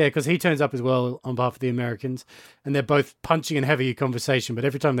 Yeah, because he turns up as well on behalf of the Americans, and they're both punching and having a conversation, but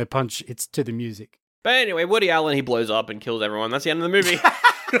every time they punch, it's to the music. But anyway, Woody Allen, he blows up and kills everyone. That's the end of the movie.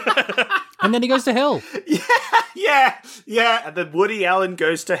 And then he goes to hell. Yeah. And then Woody Allen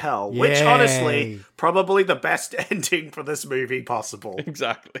goes to hell, which Yay. honestly, probably the best ending for this movie possible.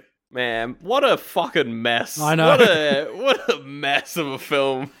 Exactly. Man, what a fucking mess. I know. What a mess of a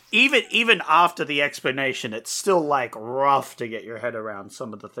film. Even after the explanation, it's still, like, rough to get your head around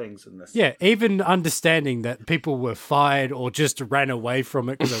some of the things in this. Yeah, even understanding that people were fired or just ran away from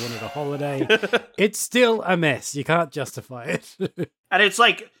it because they wanted a holiday, it's still a mess. You can't justify it. And it's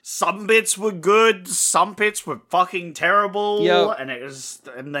like, some bits were good, some bits were fucking terrible, Yep.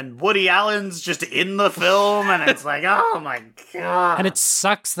 and then Woody Allen's just in the film, and it's like, oh my god. And it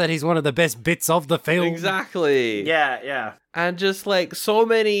sucks that he's one of the best bits of the film. Exactly. Yeah. And just like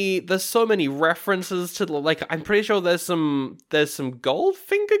there's so many references to like I'm pretty sure there's some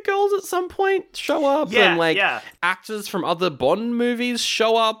Goldfinger girls at some point show up, Yeah, and like yeah. actors from other Bond movies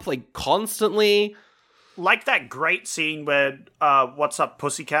show up like constantly. Like that great scene where What's Up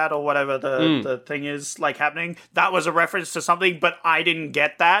Pussycat or whatever the thing is like happening. That was a reference to something, but I didn't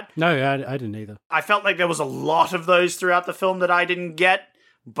get that. No, I didn't either. I felt like there was a lot of those throughout the film that I didn't get,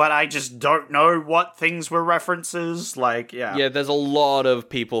 but I just don't know what things were references. Like, Yeah, there's a lot of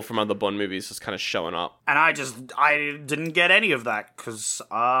people from other Bond movies just kind of showing up. And I didn't get any of that because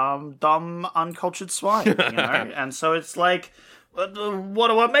I'm dumb, uncultured swine, you know? And so it's like, what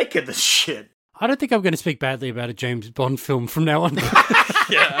do I make of this shit? I don't think I'm going to speak badly about a James Bond film from now on.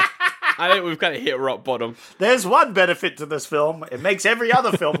 Yeah. I think we've kind of hit rock bottom. There's one benefit to this film. It makes every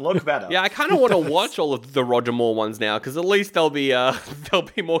other film look better. Yeah, I kind of want to watch all of the Roger Moore ones now, because at least they'll be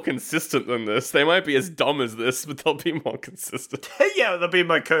more consistent than this. They might be as dumb as this, but they'll be more consistent. Yeah, they'll be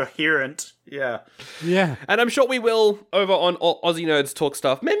more coherent. Yeah. Yeah. And I'm sure we will over on Aussie Nerds Talk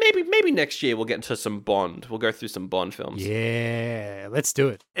Stuff. Maybe next year we'll get into some Bond. We'll go through some Bond films. Yeah, let's do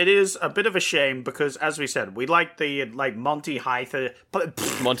it. It is a bit of a shame because, as we said, we like the Monty Python.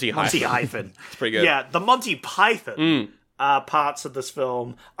 Monty Python. It's pretty good. Yeah, the Monty Python parts of this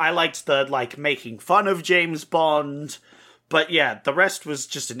film. I liked the making fun of James Bond. But yeah, the rest was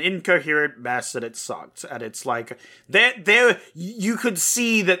just an incoherent mess and it sucked. And it's like, there you could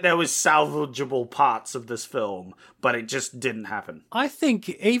see that there was salvageable parts of this film, but it just didn't happen. I think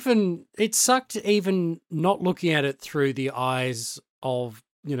it sucked even not looking at it through the eyes of,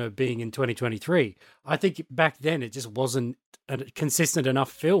 being in 2023. I think back then it just wasn't a consistent enough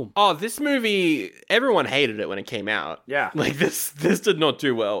film. Oh, this movie, everyone hated it when it came out. Yeah. Like, this did not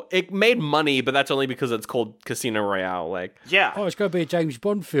do well. It made money, but that's only because it's called Casino Royale. Like, Yeah. Oh, it's got to be a James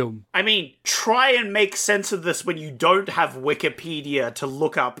Bond film. I mean, try and make sense of this when you don't have Wikipedia to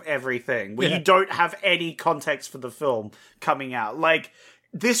look up everything, when you don't have any context for the film coming out. Like,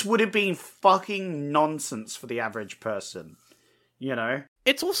 this would have been fucking nonsense for the average person,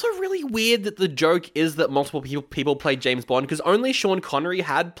 it's also really weird that the joke is that multiple people played James Bond, because only Sean Connery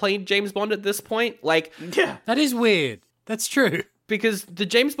had played James Bond at this point. Like, Yeah. That is weird. That's true. because the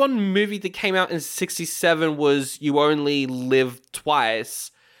James Bond movie that came out in 1967 was You Only Live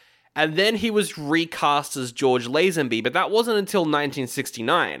Twice, and then he was recast as George Lazenby, but that wasn't until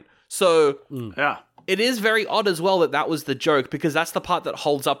 1969. So, Yeah. it is very odd as well that was the joke, because that's the part that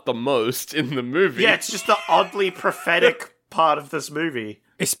holds up the most in the movie. Yeah, it's just the oddly prophetic part of this movie.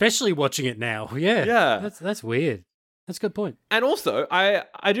 Especially watching it now. Yeah. Yeah. That's weird. That's a good point. And also,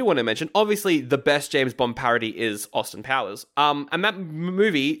 I do want to mention, obviously, the best James Bond parody is Austin Powers. And that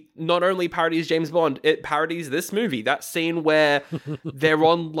movie not only parodies James Bond, it parodies this movie. That scene where they're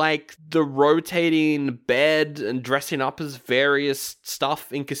on, the rotating bed and dressing up as various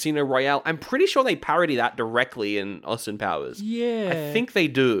stuff in Casino Royale. I'm pretty sure they parody that directly in Austin Powers. Yeah. I think they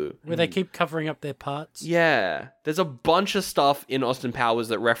do. Where they keep covering up their parts. Yeah. There's a bunch of stuff in Austin Powers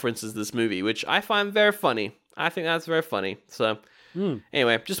that references this movie, which I find very funny. I think that's very funny. So,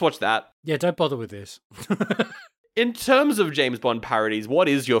 anyway, just watch that. Yeah, don't bother with this. In terms of James Bond parodies, what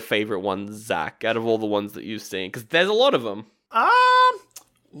is your favorite one, Zach, out of all the ones that you've seen? Because there's a lot of them. I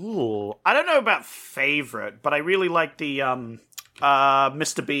don't know about favorite, but I really like the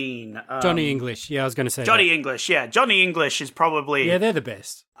Mr. Bean. Johnny English. Yeah, I was going to say Johnny that. English. Yeah, Johnny English is probably. Yeah, they're the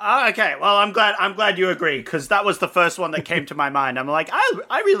best. Okay, well, I'm glad you agree, because that was the first one that came to my mind. I'm like,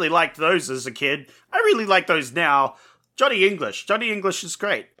 I really liked those as a kid. I really like those now. Johnny English is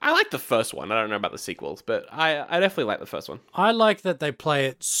great. I like the first one. I don't know about the sequels, but I definitely like the first one. I like that they play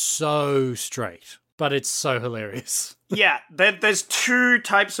it so straight, but it's so hilarious. Yeah, there's two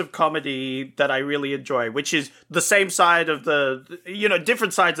types of comedy that I really enjoy, which is the same side of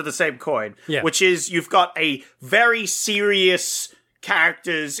different sides of the same coin. Yeah. Which is you've got a very serious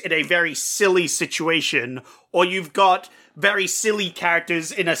characters in a very silly situation, or you've got very silly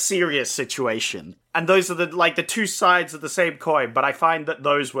characters in a serious situation. And those are the two sides of the same coin, but I find that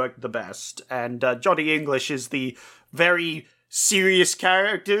those work the best. And Johnny English is the very serious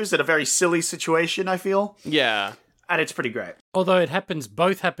characters in a very silly situation, I feel. Yeah. And it's pretty great. Although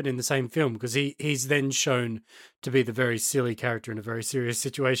both happen in the same film, because he's then shown to be the very silly character in a very serious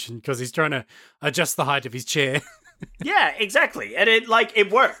situation, because he's trying to adjust the height of his chair. Yeah, exactly. And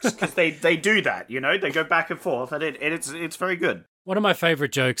it works, because they do that, they go back and forth, and it's very good. One of my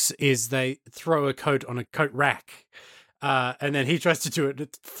favourite jokes is they throw a coat on a coat rack, and then he tries to do it, and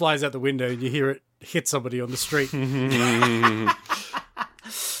it flies out the window, and you hear it hit somebody on the street.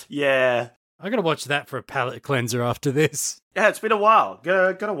 Yeah. I gotta watch that for a palate cleanser after this. Yeah, it's been a while.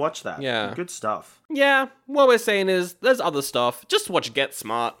 Gotta watch that. Yeah. Good stuff. Yeah, what we're saying is there's other stuff. Just watch Get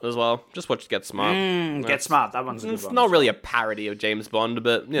Smart as well. Just watch Get Smart. Get Smart. That one's a good It's one. not really a parody of James Bond,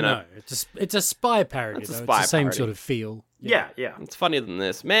 but, No, it's a spy parody, It's a though. spy It's the same parody. sort of feel. Yeah. It's funnier than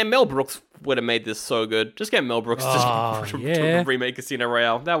this. Man, Mel Brooks would have made this so good. Just get Mel Brooks to yeah. remake Casino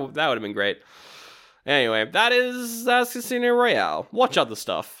Royale. That would have been great. Anyway, that's Casino Royale. Watch other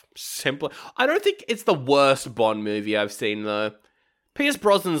stuff. Simple. I don't think it's the worst Bond movie I've seen, though. Pierce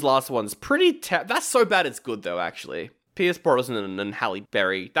Brosnan's last one's pretty that's so bad it's good, though, actually. Pierce Brosnan and Halle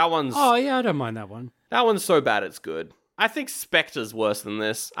Berry. That one's... Oh, yeah, I don't mind that one. That one's so bad it's good. I think Spectre's worse than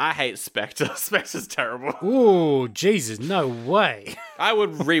this. I hate Spectre. Spectre's terrible. Ooh, Jesus, no way. I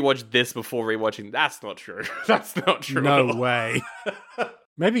would rewatch this before rewatching... That's not true. That's not true. No way.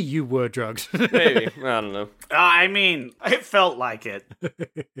 Maybe you were drugged. Maybe. I don't know. I mean, it felt like it.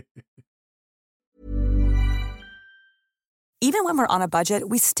 Even when we're on a budget,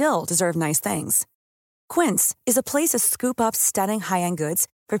 we still deserve nice things. Quince is a place to scoop up stunning high-end goods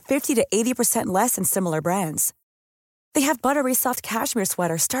for 50 to 80% less than similar brands. They have buttery soft cashmere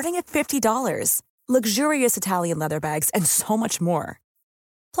sweaters starting at $50, luxurious Italian leather bags, and so much more.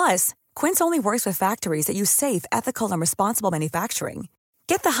 Plus, Quince only works with factories that use safe, ethical, and responsible manufacturing.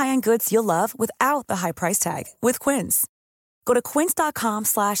 Get the high-end goods you'll love without the high price tag with Quince. Go to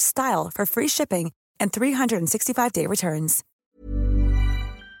quince.com/style for free shipping and 365-day returns.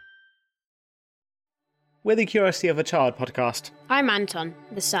 We're the Curiosity of a Child podcast. I'm Anton,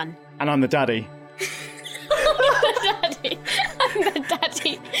 the son. And I'm the daddy. Daddy. I'm the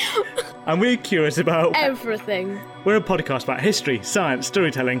daddy. And we're curious about... Everything. We're a podcast about history, science,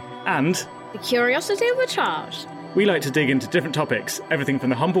 storytelling, and... The curiosity of a child. we like to dig into different topics, everything from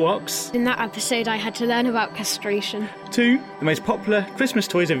the humble ox... In that episode I had to learn about castration. ...to the most popular Christmas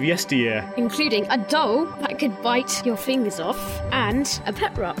toys of yesteryear. Including a doll that could bite your fingers off, and a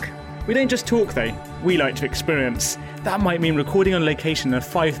pet rock. We don't just talk, though. We like to experience. That might mean recording on location in a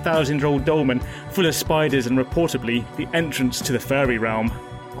 5,000-year-old dolmen full of spiders and, reportedly, the entrance to the furry realm.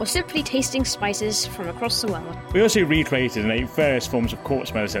 Or simply tasting spices from across the world. We also recreated and ate various forms of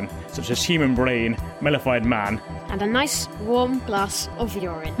corpse medicine, such as human brain, mellified man... And a nice, warm glass of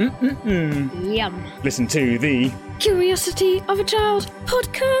urine. Yum. Listen to the... Curiosity of a Child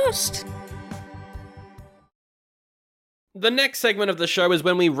podcast! The next segment of the show is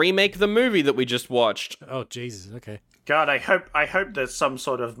when we remake the movie that we just watched. Oh, Jesus, okay. God, I hope there's some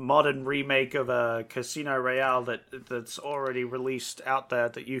sort of modern remake of a Casino Royale that's already released out there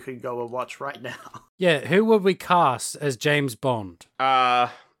that you can go and watch right now. Yeah, who would we cast as James Bond?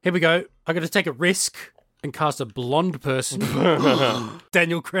 Here we go. I'm going to take a risk and cast a blonde person.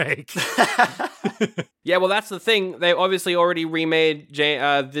 Daniel Craig. Yeah, well, that's the thing. They obviously already remade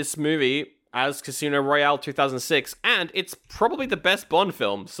this movie as Casino Royale 2006, and it's probably the best Bond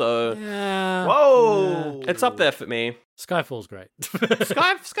film, so... Yeah. Whoa! It's up there for me. Skyfall's great.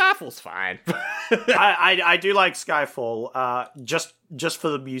 Skyfall's fine. I do like Skyfall, just for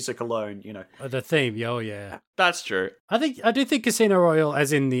the music alone, you know. The theme, oh yeah. That's true. I do think Casino Royale,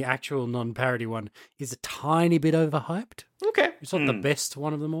 as in the actual non-parody one, is a tiny bit overhyped. Okay. It's not the best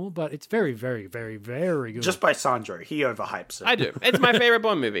one of them all, but it's very, very, very, very good. Just by Sandro, he overhypes it. I do. It's my favorite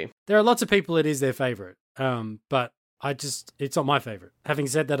Bond movie. There are lots of people it is their favourite, but It's not my favorite. Having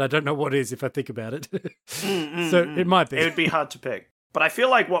said that, I don't know what is if I think about it. So it might be. It would be hard to pick. But I feel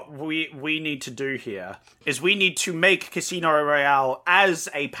like what we need to do here is we need to make Casino Royale as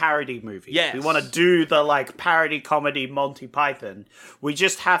a parody movie. Yes. We want to do the, like, parody comedy Monty Python. We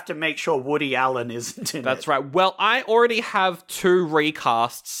just have to make sure Woody Allen isn't in it. That's right. Well, I already have 2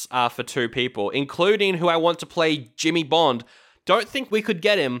 recasts for 2 people, including who I want to play Jimmy Bond. Don't think we could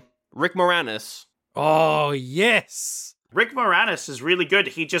get him, Rick Moranis. Oh, yes. Rick Moranis is really good.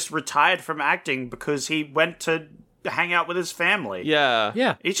 He just retired from acting because he went to hang out with his family. Yeah.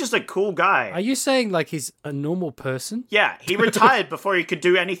 Yeah. He's just a cool guy. Are you saying like he's a normal person? Yeah, he retired before he could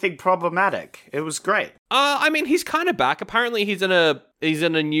do anything problematic. It was great. I mean, he's kind of back. Apparently, he's in a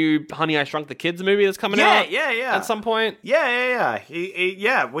new Honey, I Shrunk the Kids movie that's coming out. Yeah. At some point. Yeah.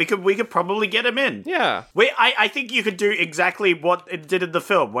 We could probably get him in. Yeah. I think you could do exactly what it did in the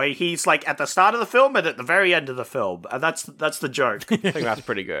film, where he's like at the start of the film and at the very end of the film, and that's the joke. I think that's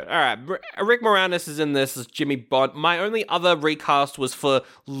pretty good. All right, Rick Moranis is in this as Jimmy Bond. My only other recast was for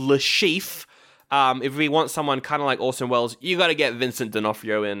Le Chiffre. If we want someone kind of like Orson Welles, you got to get Vincent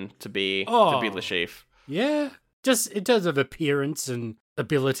D'Onofrio in to be Le Chiffre. Yeah. Just in terms of appearance and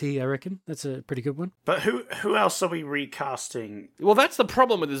ability, I reckon. That's a pretty good one. But who else are we recasting? Well, that's the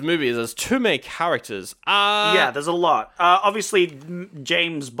problem with this movie is there's too many characters. Yeah, there's a lot. Obviously,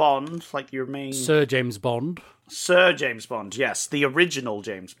 James Bond, like your main... Sir James Bond. Sir James Bond, yes. The original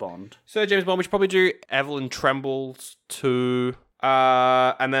James Bond. Sir James Bond, we should probably do Evelyn Tremble's too.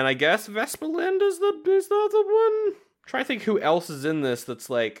 And then I guess Vesper Lind is the other one. Trying to think who else is in this that's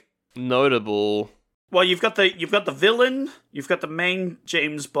like notable. Well, you've got the villain, you've got the main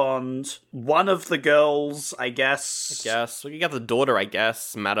James Bond, one of the girls, I guess. Well, you got the daughter, I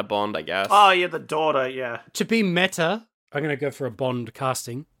guess. Mata Bond, I guess. Oh, yeah, the daughter, yeah. To be meta, I'm going to go for a Bond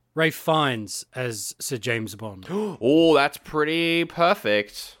casting. Ralph Fiennes as Sir James Bond. Oh, that's pretty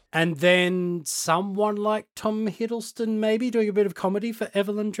perfect. And then someone like Tom Hiddleston maybe doing a bit of comedy for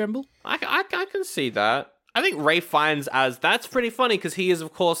Evelyn Tremble. I can see that. I think Ralph Fiennes as that's pretty funny because he is,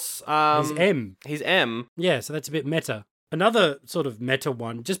 of course, He's M. He's M. Yeah, so that's a bit meta. Another sort of meta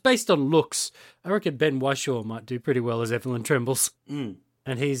one, just based on looks, I reckon Ben Whishaw might do pretty well as Evelyn Trembles.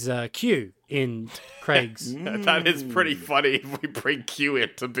 And he's Q in Craig's. That is pretty funny if we bring Q in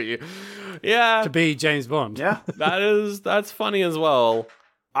to be, to be James Bond. Yeah, that's funny as well.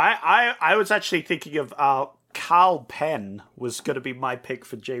 I was actually thinking of Carl Penn was going to be my pick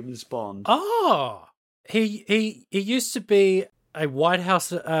for James Bond. Oh, he used to be a White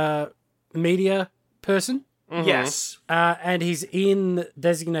House media person. Mm-hmm. Yes, and he's in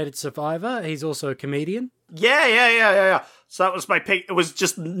Designated Survivor. He's also a comedian. Yeah. So that was my pick. It was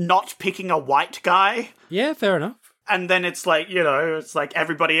just not picking a white guy. Yeah, fair enough. And then it's like, it's like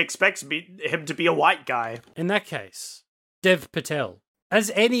everybody expects him to be a white guy. In that case, Dev Patel.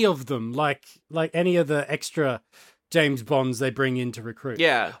 As any of them, like any of the extra James Bonds they bring in to recruit.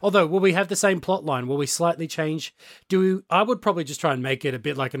 Yeah. Although, will we have the same plot line? Will we slightly change? I would probably just try and make it a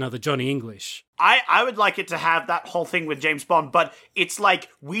bit like another Johnny English. I would like it to have that whole thing with James Bond, but it's like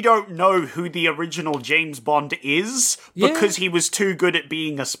we don't know who the original James Bond is because he was too good at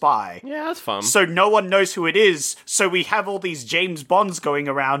being a spy. Yeah, that's fun. So no one knows who it is, so we have all these James Bonds going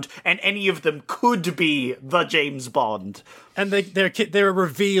around, and any of them could be the James Bond. And there are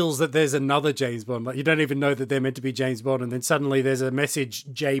reveals that there's another James Bond, but you don't even know that they're meant to be James Bond, and then suddenly there's a message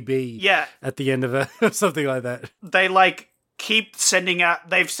JB at the end of something like that. They keep sending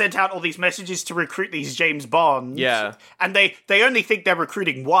out, they've sent out all these messages to recruit these James Bonds. Yeah. And they only think they're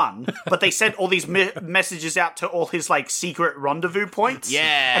recruiting one, but they sent all these messages out to all his secret rendezvous points.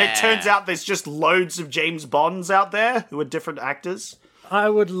 Yeah. And it turns out there's just loads of James Bonds out there who are different actors. I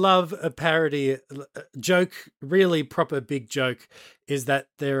would love a parody joke, really proper big joke, is that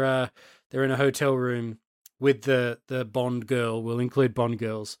they're in a hotel room with the Bond girl. We'll include Bond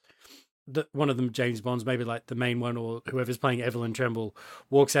girls. One of them, James Bond's, maybe like the main one or whoever's playing Evelyn Tremble,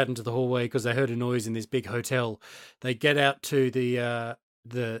 walks out into the hallway because they heard a noise in this big hotel. They get out to the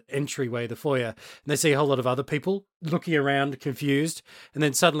entryway, the foyer, and they see a whole lot of other people looking around confused, and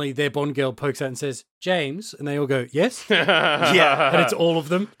then suddenly their Bond girl pokes out and says, James, and they all go, yes? Yeah. And it's all of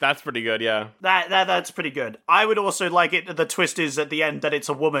them. That's pretty good, yeah. That's pretty good. I would also like it, the twist is at the end that it's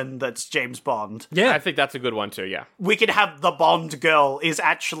a woman that's James Bond. Yeah. I think that's a good one too, yeah. We could have the Bond girl is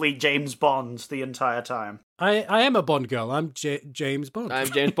actually James Bond the entire time. I am a Bond girl. I'm James Bond. I'm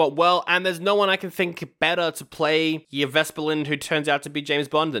James Bond. Well, and there's no one I can think better to play your Vesper Lind who turns out to be James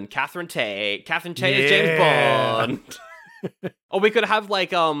Bond than Catherine Tate. Catherine Tate is James Bond. Or we could have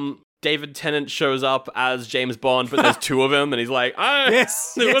David Tennant shows up as James Bond, but there's two of him, and he's like,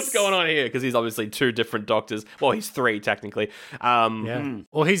 Yes, what's going on here? Because he's obviously two different doctors. Well, he's three, technically.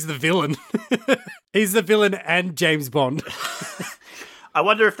 Or he's the villain. He's the villain and James Bond. I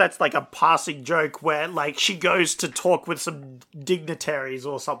wonder if that's like a passing joke where like she goes to talk with some dignitaries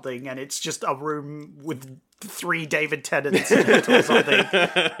or something and it's just a room with 3 David Tennants in it or something.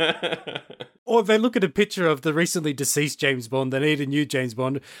 Or they look at a picture of the recently deceased James Bond, they need a new James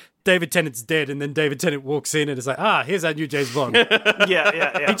Bond. David Tennant's dead, and then David Tennant walks in and is like, here's our new James Bond.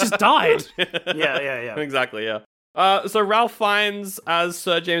 Yeah. He just died. Yeah. Exactly, yeah. So Ralph Fiennes as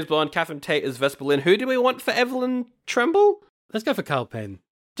Sir James Bond, Catherine Tate as Vesper Lynn. Who do we want for Evelyn Tremble? Let's go for Carl Penn.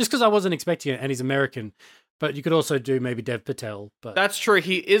 Just because I wasn't expecting it, and he's American. But you could also do maybe Dev Patel. But That's true.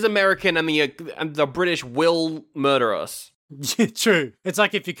 He is American, and the British will murder us. Yeah, true. It's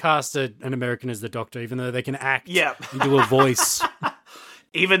like if you cast an American as the Doctor, even though they can act and do a voice.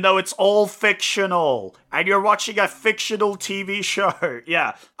 Even though it's all fictional, and you're watching a fictional TV show.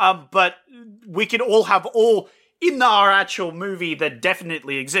 Yeah. But we can all have in our actual movie that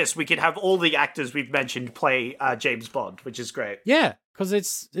definitely exists, we could have all the actors we've mentioned play James Bond, which is great. Yeah, because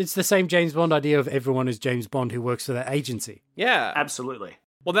it's the same James Bond idea of everyone is James Bond who works for that agency. Yeah. Absolutely.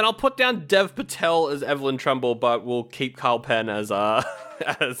 Well, then I'll put down Dev Patel as Evelyn Tremble, but we'll keep Carl Penn as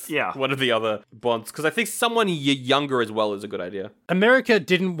one of the other Bonds, because I think someone younger as well is a good idea. America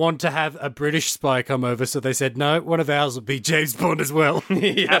didn't want to have a British spy come over, so they said, no, one of ours will be James Bond as well.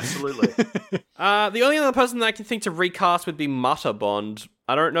 Absolutely. The only other person that I can think to recast would be Mutta Bond.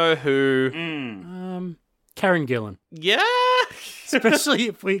 I don't know who. Karen Gillan. Yeah. Especially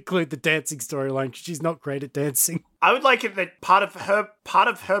if we include the dancing storyline, 'cause she's not great at dancing. I would like it that part of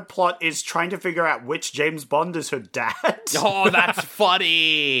her plot is trying to figure out which James Bond is her dad. Oh, that's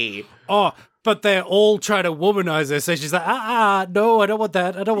funny. Oh, but they're all trying to womanize her, so she's like, no, I don't want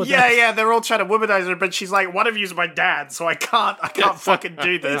that. I don't want that. Yeah, they're all trying to womanize her, but she's like, one of you's my dad, so I can't fucking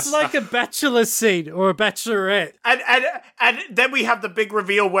do this. It's like a bachelor scene or a bachelorette. And then we have the big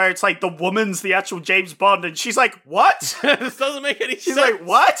reveal where it's like the woman's the actual James Bond, and she's like, what? This doesn't make any sense. She's like,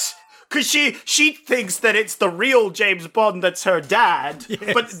 what? Because she thinks that it's the real James Bond that's her dad,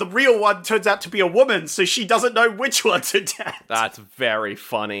 but the real one turns out to be a woman, so she doesn't know which one's her dad. That's very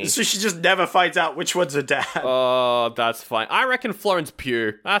funny. So she just never finds out which one's her dad. Oh, that's fine. I reckon Florence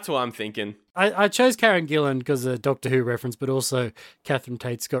Pugh. That's what I'm thinking. I chose Karen Gillan because of the Doctor Who reference, but also Catherine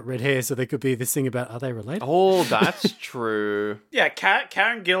Tate's got red hair, so there could be this thing about, are they related? Oh, that's true. Yeah,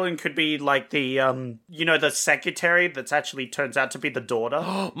 Karen Gillan could be like the, the secretary that's actually turns out to be the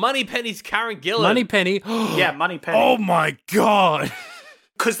daughter. Moneypenny's Karen Gillan. Moneypenny. Yeah, Moneypenny. Oh my god.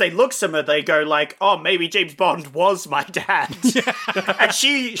 Because they look similar, they go like, oh, maybe James Bond was my dad. And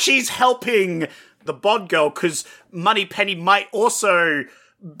she's helping the Bond girl because Moneypenny might also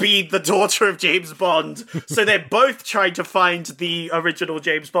be the daughter of James Bond. So they're both trying to find the original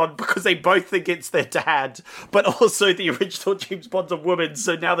James Bond because they both think it's their dad, but also the original James Bond's a woman,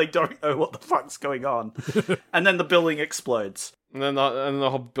 so now they don't know what the fuck's going on. And then the building explodes. And then the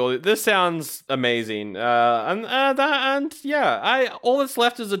whole building. This sounds amazing. All that's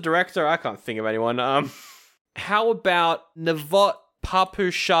left is a director. I can't think of anyone. How about Navot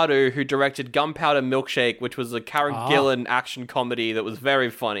Papu-Shadu, who directed Gunpowder Milkshake, which was a Karen Gillan action comedy that was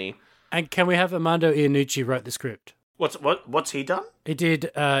very funny. And can we have Armando Iannucci wrote the script? What's he done? He did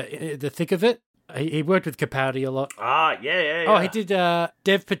The Thick of It. He worked with Capaldi a lot. Yeah. Oh, he did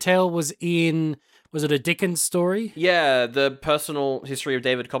Dev Patel was in... Was it a Dickens story? Yeah, the personal history of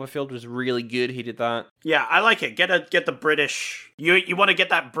David Copperfield was really good. He did that. Yeah, I like it. Get the British... You want to get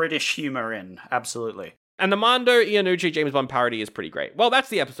that British humor in. Absolutely. And the Armando Iannucci James Bond parody is pretty great. Well, that's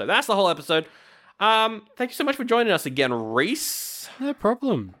the episode. That's the whole episode. Thank you so much for joining us again, Rhys. No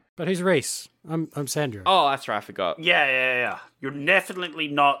problem. But who's Rhys? I'm Sandra. Oh, that's right. I forgot. Yeah. You're definitely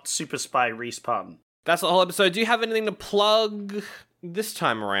not Super Spy Rhys Parton. That's the whole episode. Do you have anything to plug this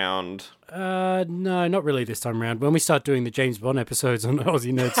time around? No, not really this time around. When we start doing the James Bond episodes on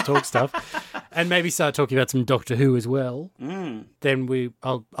Aussie Nerds Talk stuff, and maybe start talking about some Doctor Who as well, then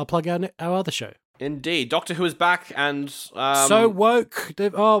I'll plug our other show. Indeed. Doctor Who is back and... so woke.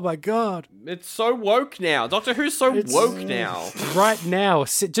 Oh my god. It's so woke now. Doctor Who's so woke now. Right now.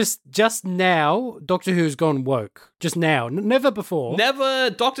 Just now, Doctor Who's gone woke. Just now. Never before. Never.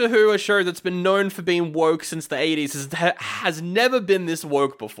 Doctor Who, a show that's been known for being woke since the 80s, has never been this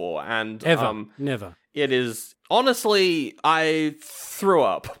woke before. And Ever. Never. It is... Honestly, I threw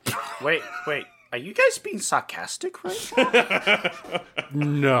up. Wait. Are you guys being sarcastic right now?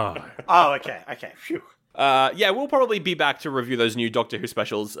 No. Oh, okay. Phew. We'll probably be back to review those new Doctor Who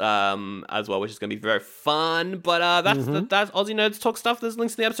specials as well, which is going to be very fun. But that's Aussie Nerds Talk Stuff. There's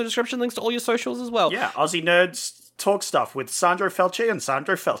links in the episode description, links to all your socials as well. Yeah, Aussie Nerds Talk Stuff with Sandro Felce and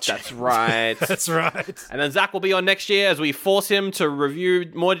Sandro Felce. That's right. That's right. And then Zach will be on next year as we force him to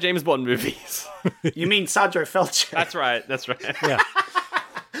review more James Bond movies. You mean Sandro Felce? That's right. Yeah.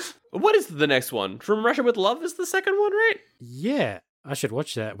 What is the next one? From Russia with Love is the second one, right? Yeah. I should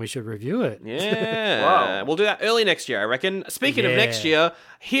watch that. We should review it. Yeah. Wow. We'll do that early next year, I reckon. Speaking of Yeah. next year,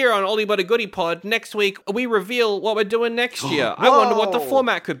 here on Oldie But a Goodie Pod, next week, we reveal what we're doing next year. I wonder what the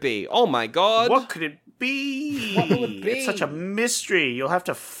format could be. Oh my god. What could it be? What will it be? It's such a mystery. You'll have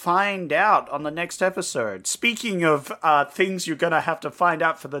to find out on the next episode. Speaking of things you're going to have to find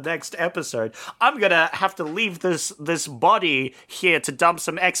out for the next episode, I'm going to have to leave this body here to dump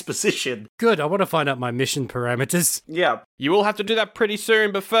some exposition. Good. I want to find out my mission parameters. Yeah. You will have to do that pretty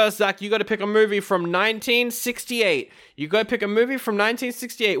soon, but first, Zach, you got to pick a movie from 1968. You got to pick a movie from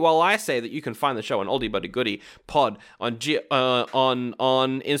 1968 while I say that you can find the show on Oldie But a Goodie Pod on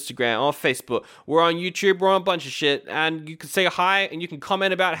Instagram, on Facebook. We're on YouTube, we're on a bunch of shit, and you can say hi and you can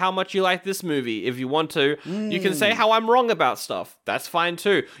comment about how much you like this movie if you want to. You can say how I'm wrong about stuff. That's fine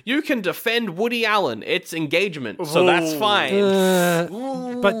too. You can defend Woody Allen. It's engagement, so that's fine.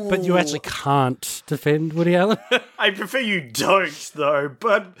 But you actually can't defend Woody Allen. I prefer you don't, though,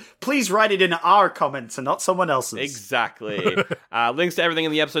 but please write it in our comments and not someone else's. Exactly. Links to everything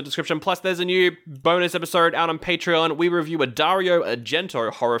in the episode description. Plus, there's a new bonus episode out on Patreon. We review a Dario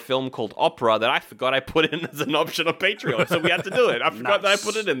Argento horror film called Opera that I forgot I put in as an option on Patreon, so we had to do it. I forgot that I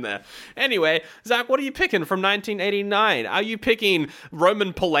put it in there. Anyway, Zach, what are you picking from 1989? Are you picking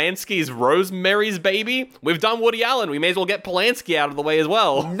Roman Polanski's Rosemary's Baby? We've done Woody Allen. We may as well get Polanski out of the way as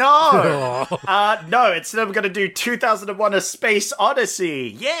well. No! No, instead I'm going to do 2001 A Space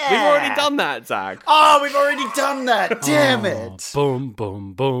Odyssey. Yeah! We've already done that, Zach. Oh, we've already done that. Damn it. Boom,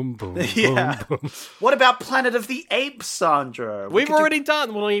 boom, boom, boom, Yeah. boom, boom. What about Planet of the Apes, Sandra? We've already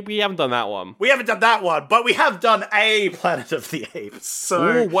done... Well, we haven't done that one. We haven't done that one, but we have done a Planet of the Apes. So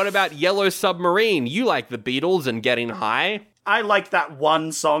Ooh, what about Yellow Submarine? You like the Beatles and getting high? I like that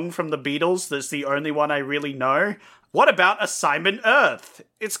one song from the Beatles. That's the only one I really know. What about Assignment Earth?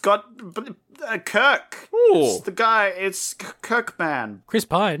 It's got Kirk. Ooh. It's the guy. It's Kirkman. Chris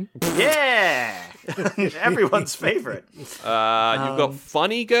Pine. Yeah. Everyone's favorite. You've got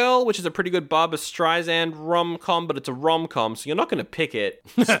Funny Girl, which is a pretty good Barbra Streisand rom-com, but it's a rom-com, so you're not going to pick it.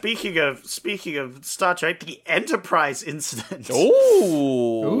 Speaking of Star Trek, the Enterprise incident.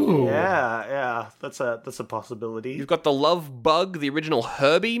 Ooh. Yeah. That's a possibility. You've got The Love Bug, the original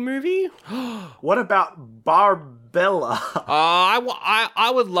Herbie movie. What about Barbella?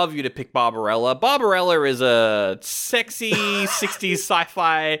 I would love you to pick Barbarella. Barbarella is a sexy 60s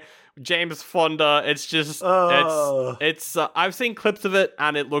sci-fi James Fonda. It's just it's I've seen clips of it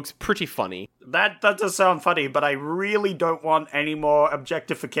and it looks pretty funny. That does sound funny, but I really don't want any more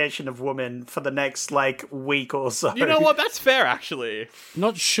objectification of women for the next week or so. You know what? That's fair, actually.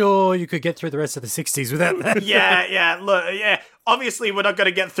 Not sure you could get through the rest of the 60s without that. Yeah. Look, yeah. Obviously, we're not going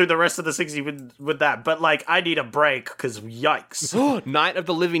to get through the rest of the 60s with that, but I need a break because yikes. Night of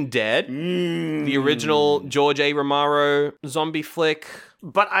the Living Dead, the original George A. Romero zombie flick.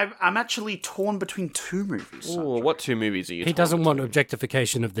 But I'm actually torn between two movies. Ooh, what two movies are you? He doesn't want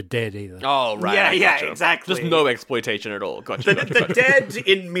objectification of the dead either. Oh, right. Yeah, I yeah, gotcha. exactly. Just no exploitation at all. Gotcha. The dead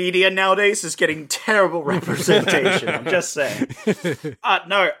in media nowadays is getting terrible representation. I'm just saying.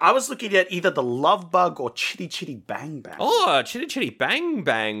 No, I was looking at either The Love Bug or Chitty Chitty Bang Bang. Oh, Chitty Chitty Bang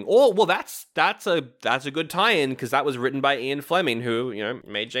Bang. Oh, well, that's a good tie-in because that was written by Ian Fleming, who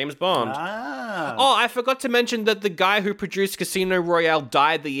made James Bond. Ah. Oh, I forgot to mention that the guy who produced Casino Royale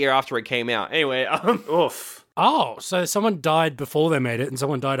died the year after it came out. Anyway, Oof. Oh, so someone died before they made it and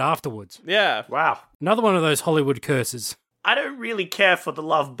someone died afterwards. yeah. Wow. Another one of those Hollywood curses. I don't really care for The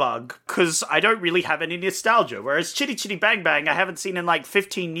Love Bug because I don't really have any nostalgia. Whereas Chitty Chitty Bang Bang, I haven't seen in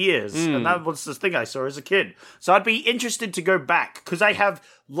 15 years. And that was the thing I saw as a kid. So I'd be interested to go back because I have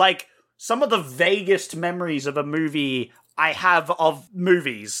some of the vaguest memories of a movie I have of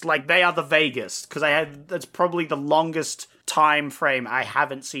movies. They are the vaguest because that's probably the longest time frame I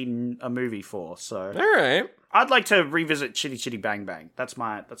haven't seen a movie for. So All right. I'd like to revisit Chitty Chitty Bang Bang. That's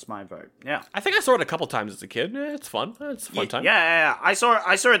my vote. Yeah. I think I saw it a couple times as a kid. Yeah, it's fun. It's a fun time. Yeah. I saw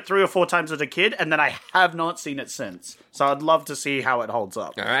it 3 or 4 times as a kid, and then I have not seen it since. So I'd love to see how it holds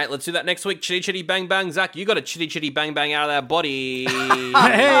up. All right, let's do that next week. Chitty Chitty Bang Bang. Zach, you got a Chitty Chitty Bang Bang out of that body.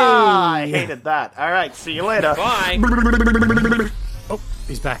 I hated that. All right, see you later. Bye. Oh,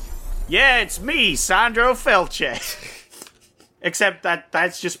 he's back. Yeah, it's me, Sandro Felce. Except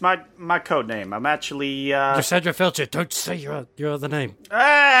that's just my code name. I'm actually, You're Sandra Felcher. Don't say your other name.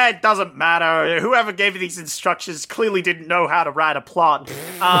 It doesn't matter. Whoever gave you these instructions clearly didn't know how to write a plot.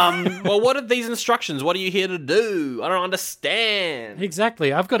 Well, what are these instructions? What are you here to do? I don't understand.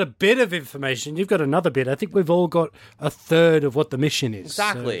 Exactly. I've got a bit of information. You've got another bit. I think we've all got a third of what the mission is.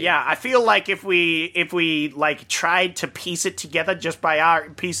 Exactly. So. Yeah, I feel like if we like tried to piece it together just by our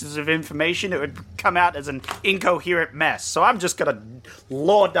pieces of information, it would come out as an incoherent mess. So I'm just gonna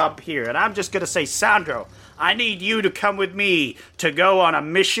lord up here, and I'm just gonna say, Sandro, I need you to come with me to go on a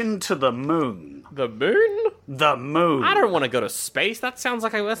mission to the moon. The moon? The moon. I don't want to go to space. That sounds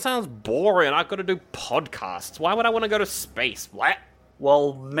boring. I've got to do podcasts. Why would I want to go to space? What?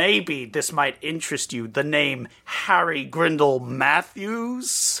 Well, maybe this might interest you. The name Harry Grindle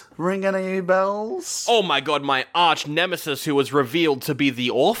Matthews? Ring any bells? Oh my god, my arch nemesis who was revealed to be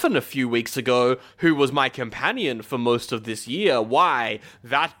the orphan a few weeks ago, who was my companion for most of this year. Why?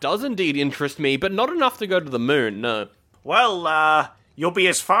 That does indeed interest me, but not enough to go to the moon, no. Well, you'll be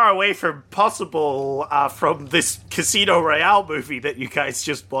as far away from possible from this Casino Royale movie that you guys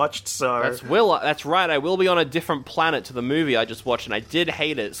just watched, so... That's right, I will be on a different planet to the movie I just watched, and I did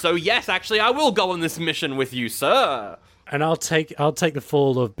hate it. So yes, actually, I will go on this mission with you, sir. And I'll take the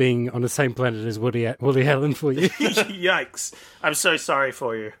fall of being on the same planet as Woody Allen for you. Yikes. I'm so sorry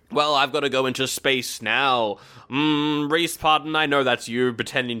for you. Well, I've got to go into space now. Rhys, Parton, I know that's you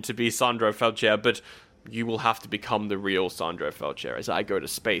pretending to be Sandro Felcher, but... you will have to become the real Sandro Felcher as I go to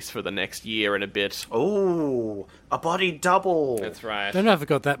space for the next year and a bit. Oh, a body double. That's right. I don't know if I've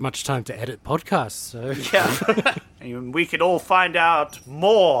got that much time to edit podcasts, so... Yeah. And we can all find out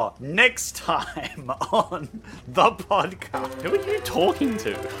more next time on the podcast. Who are you talking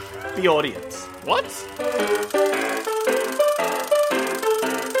to? The audience. What?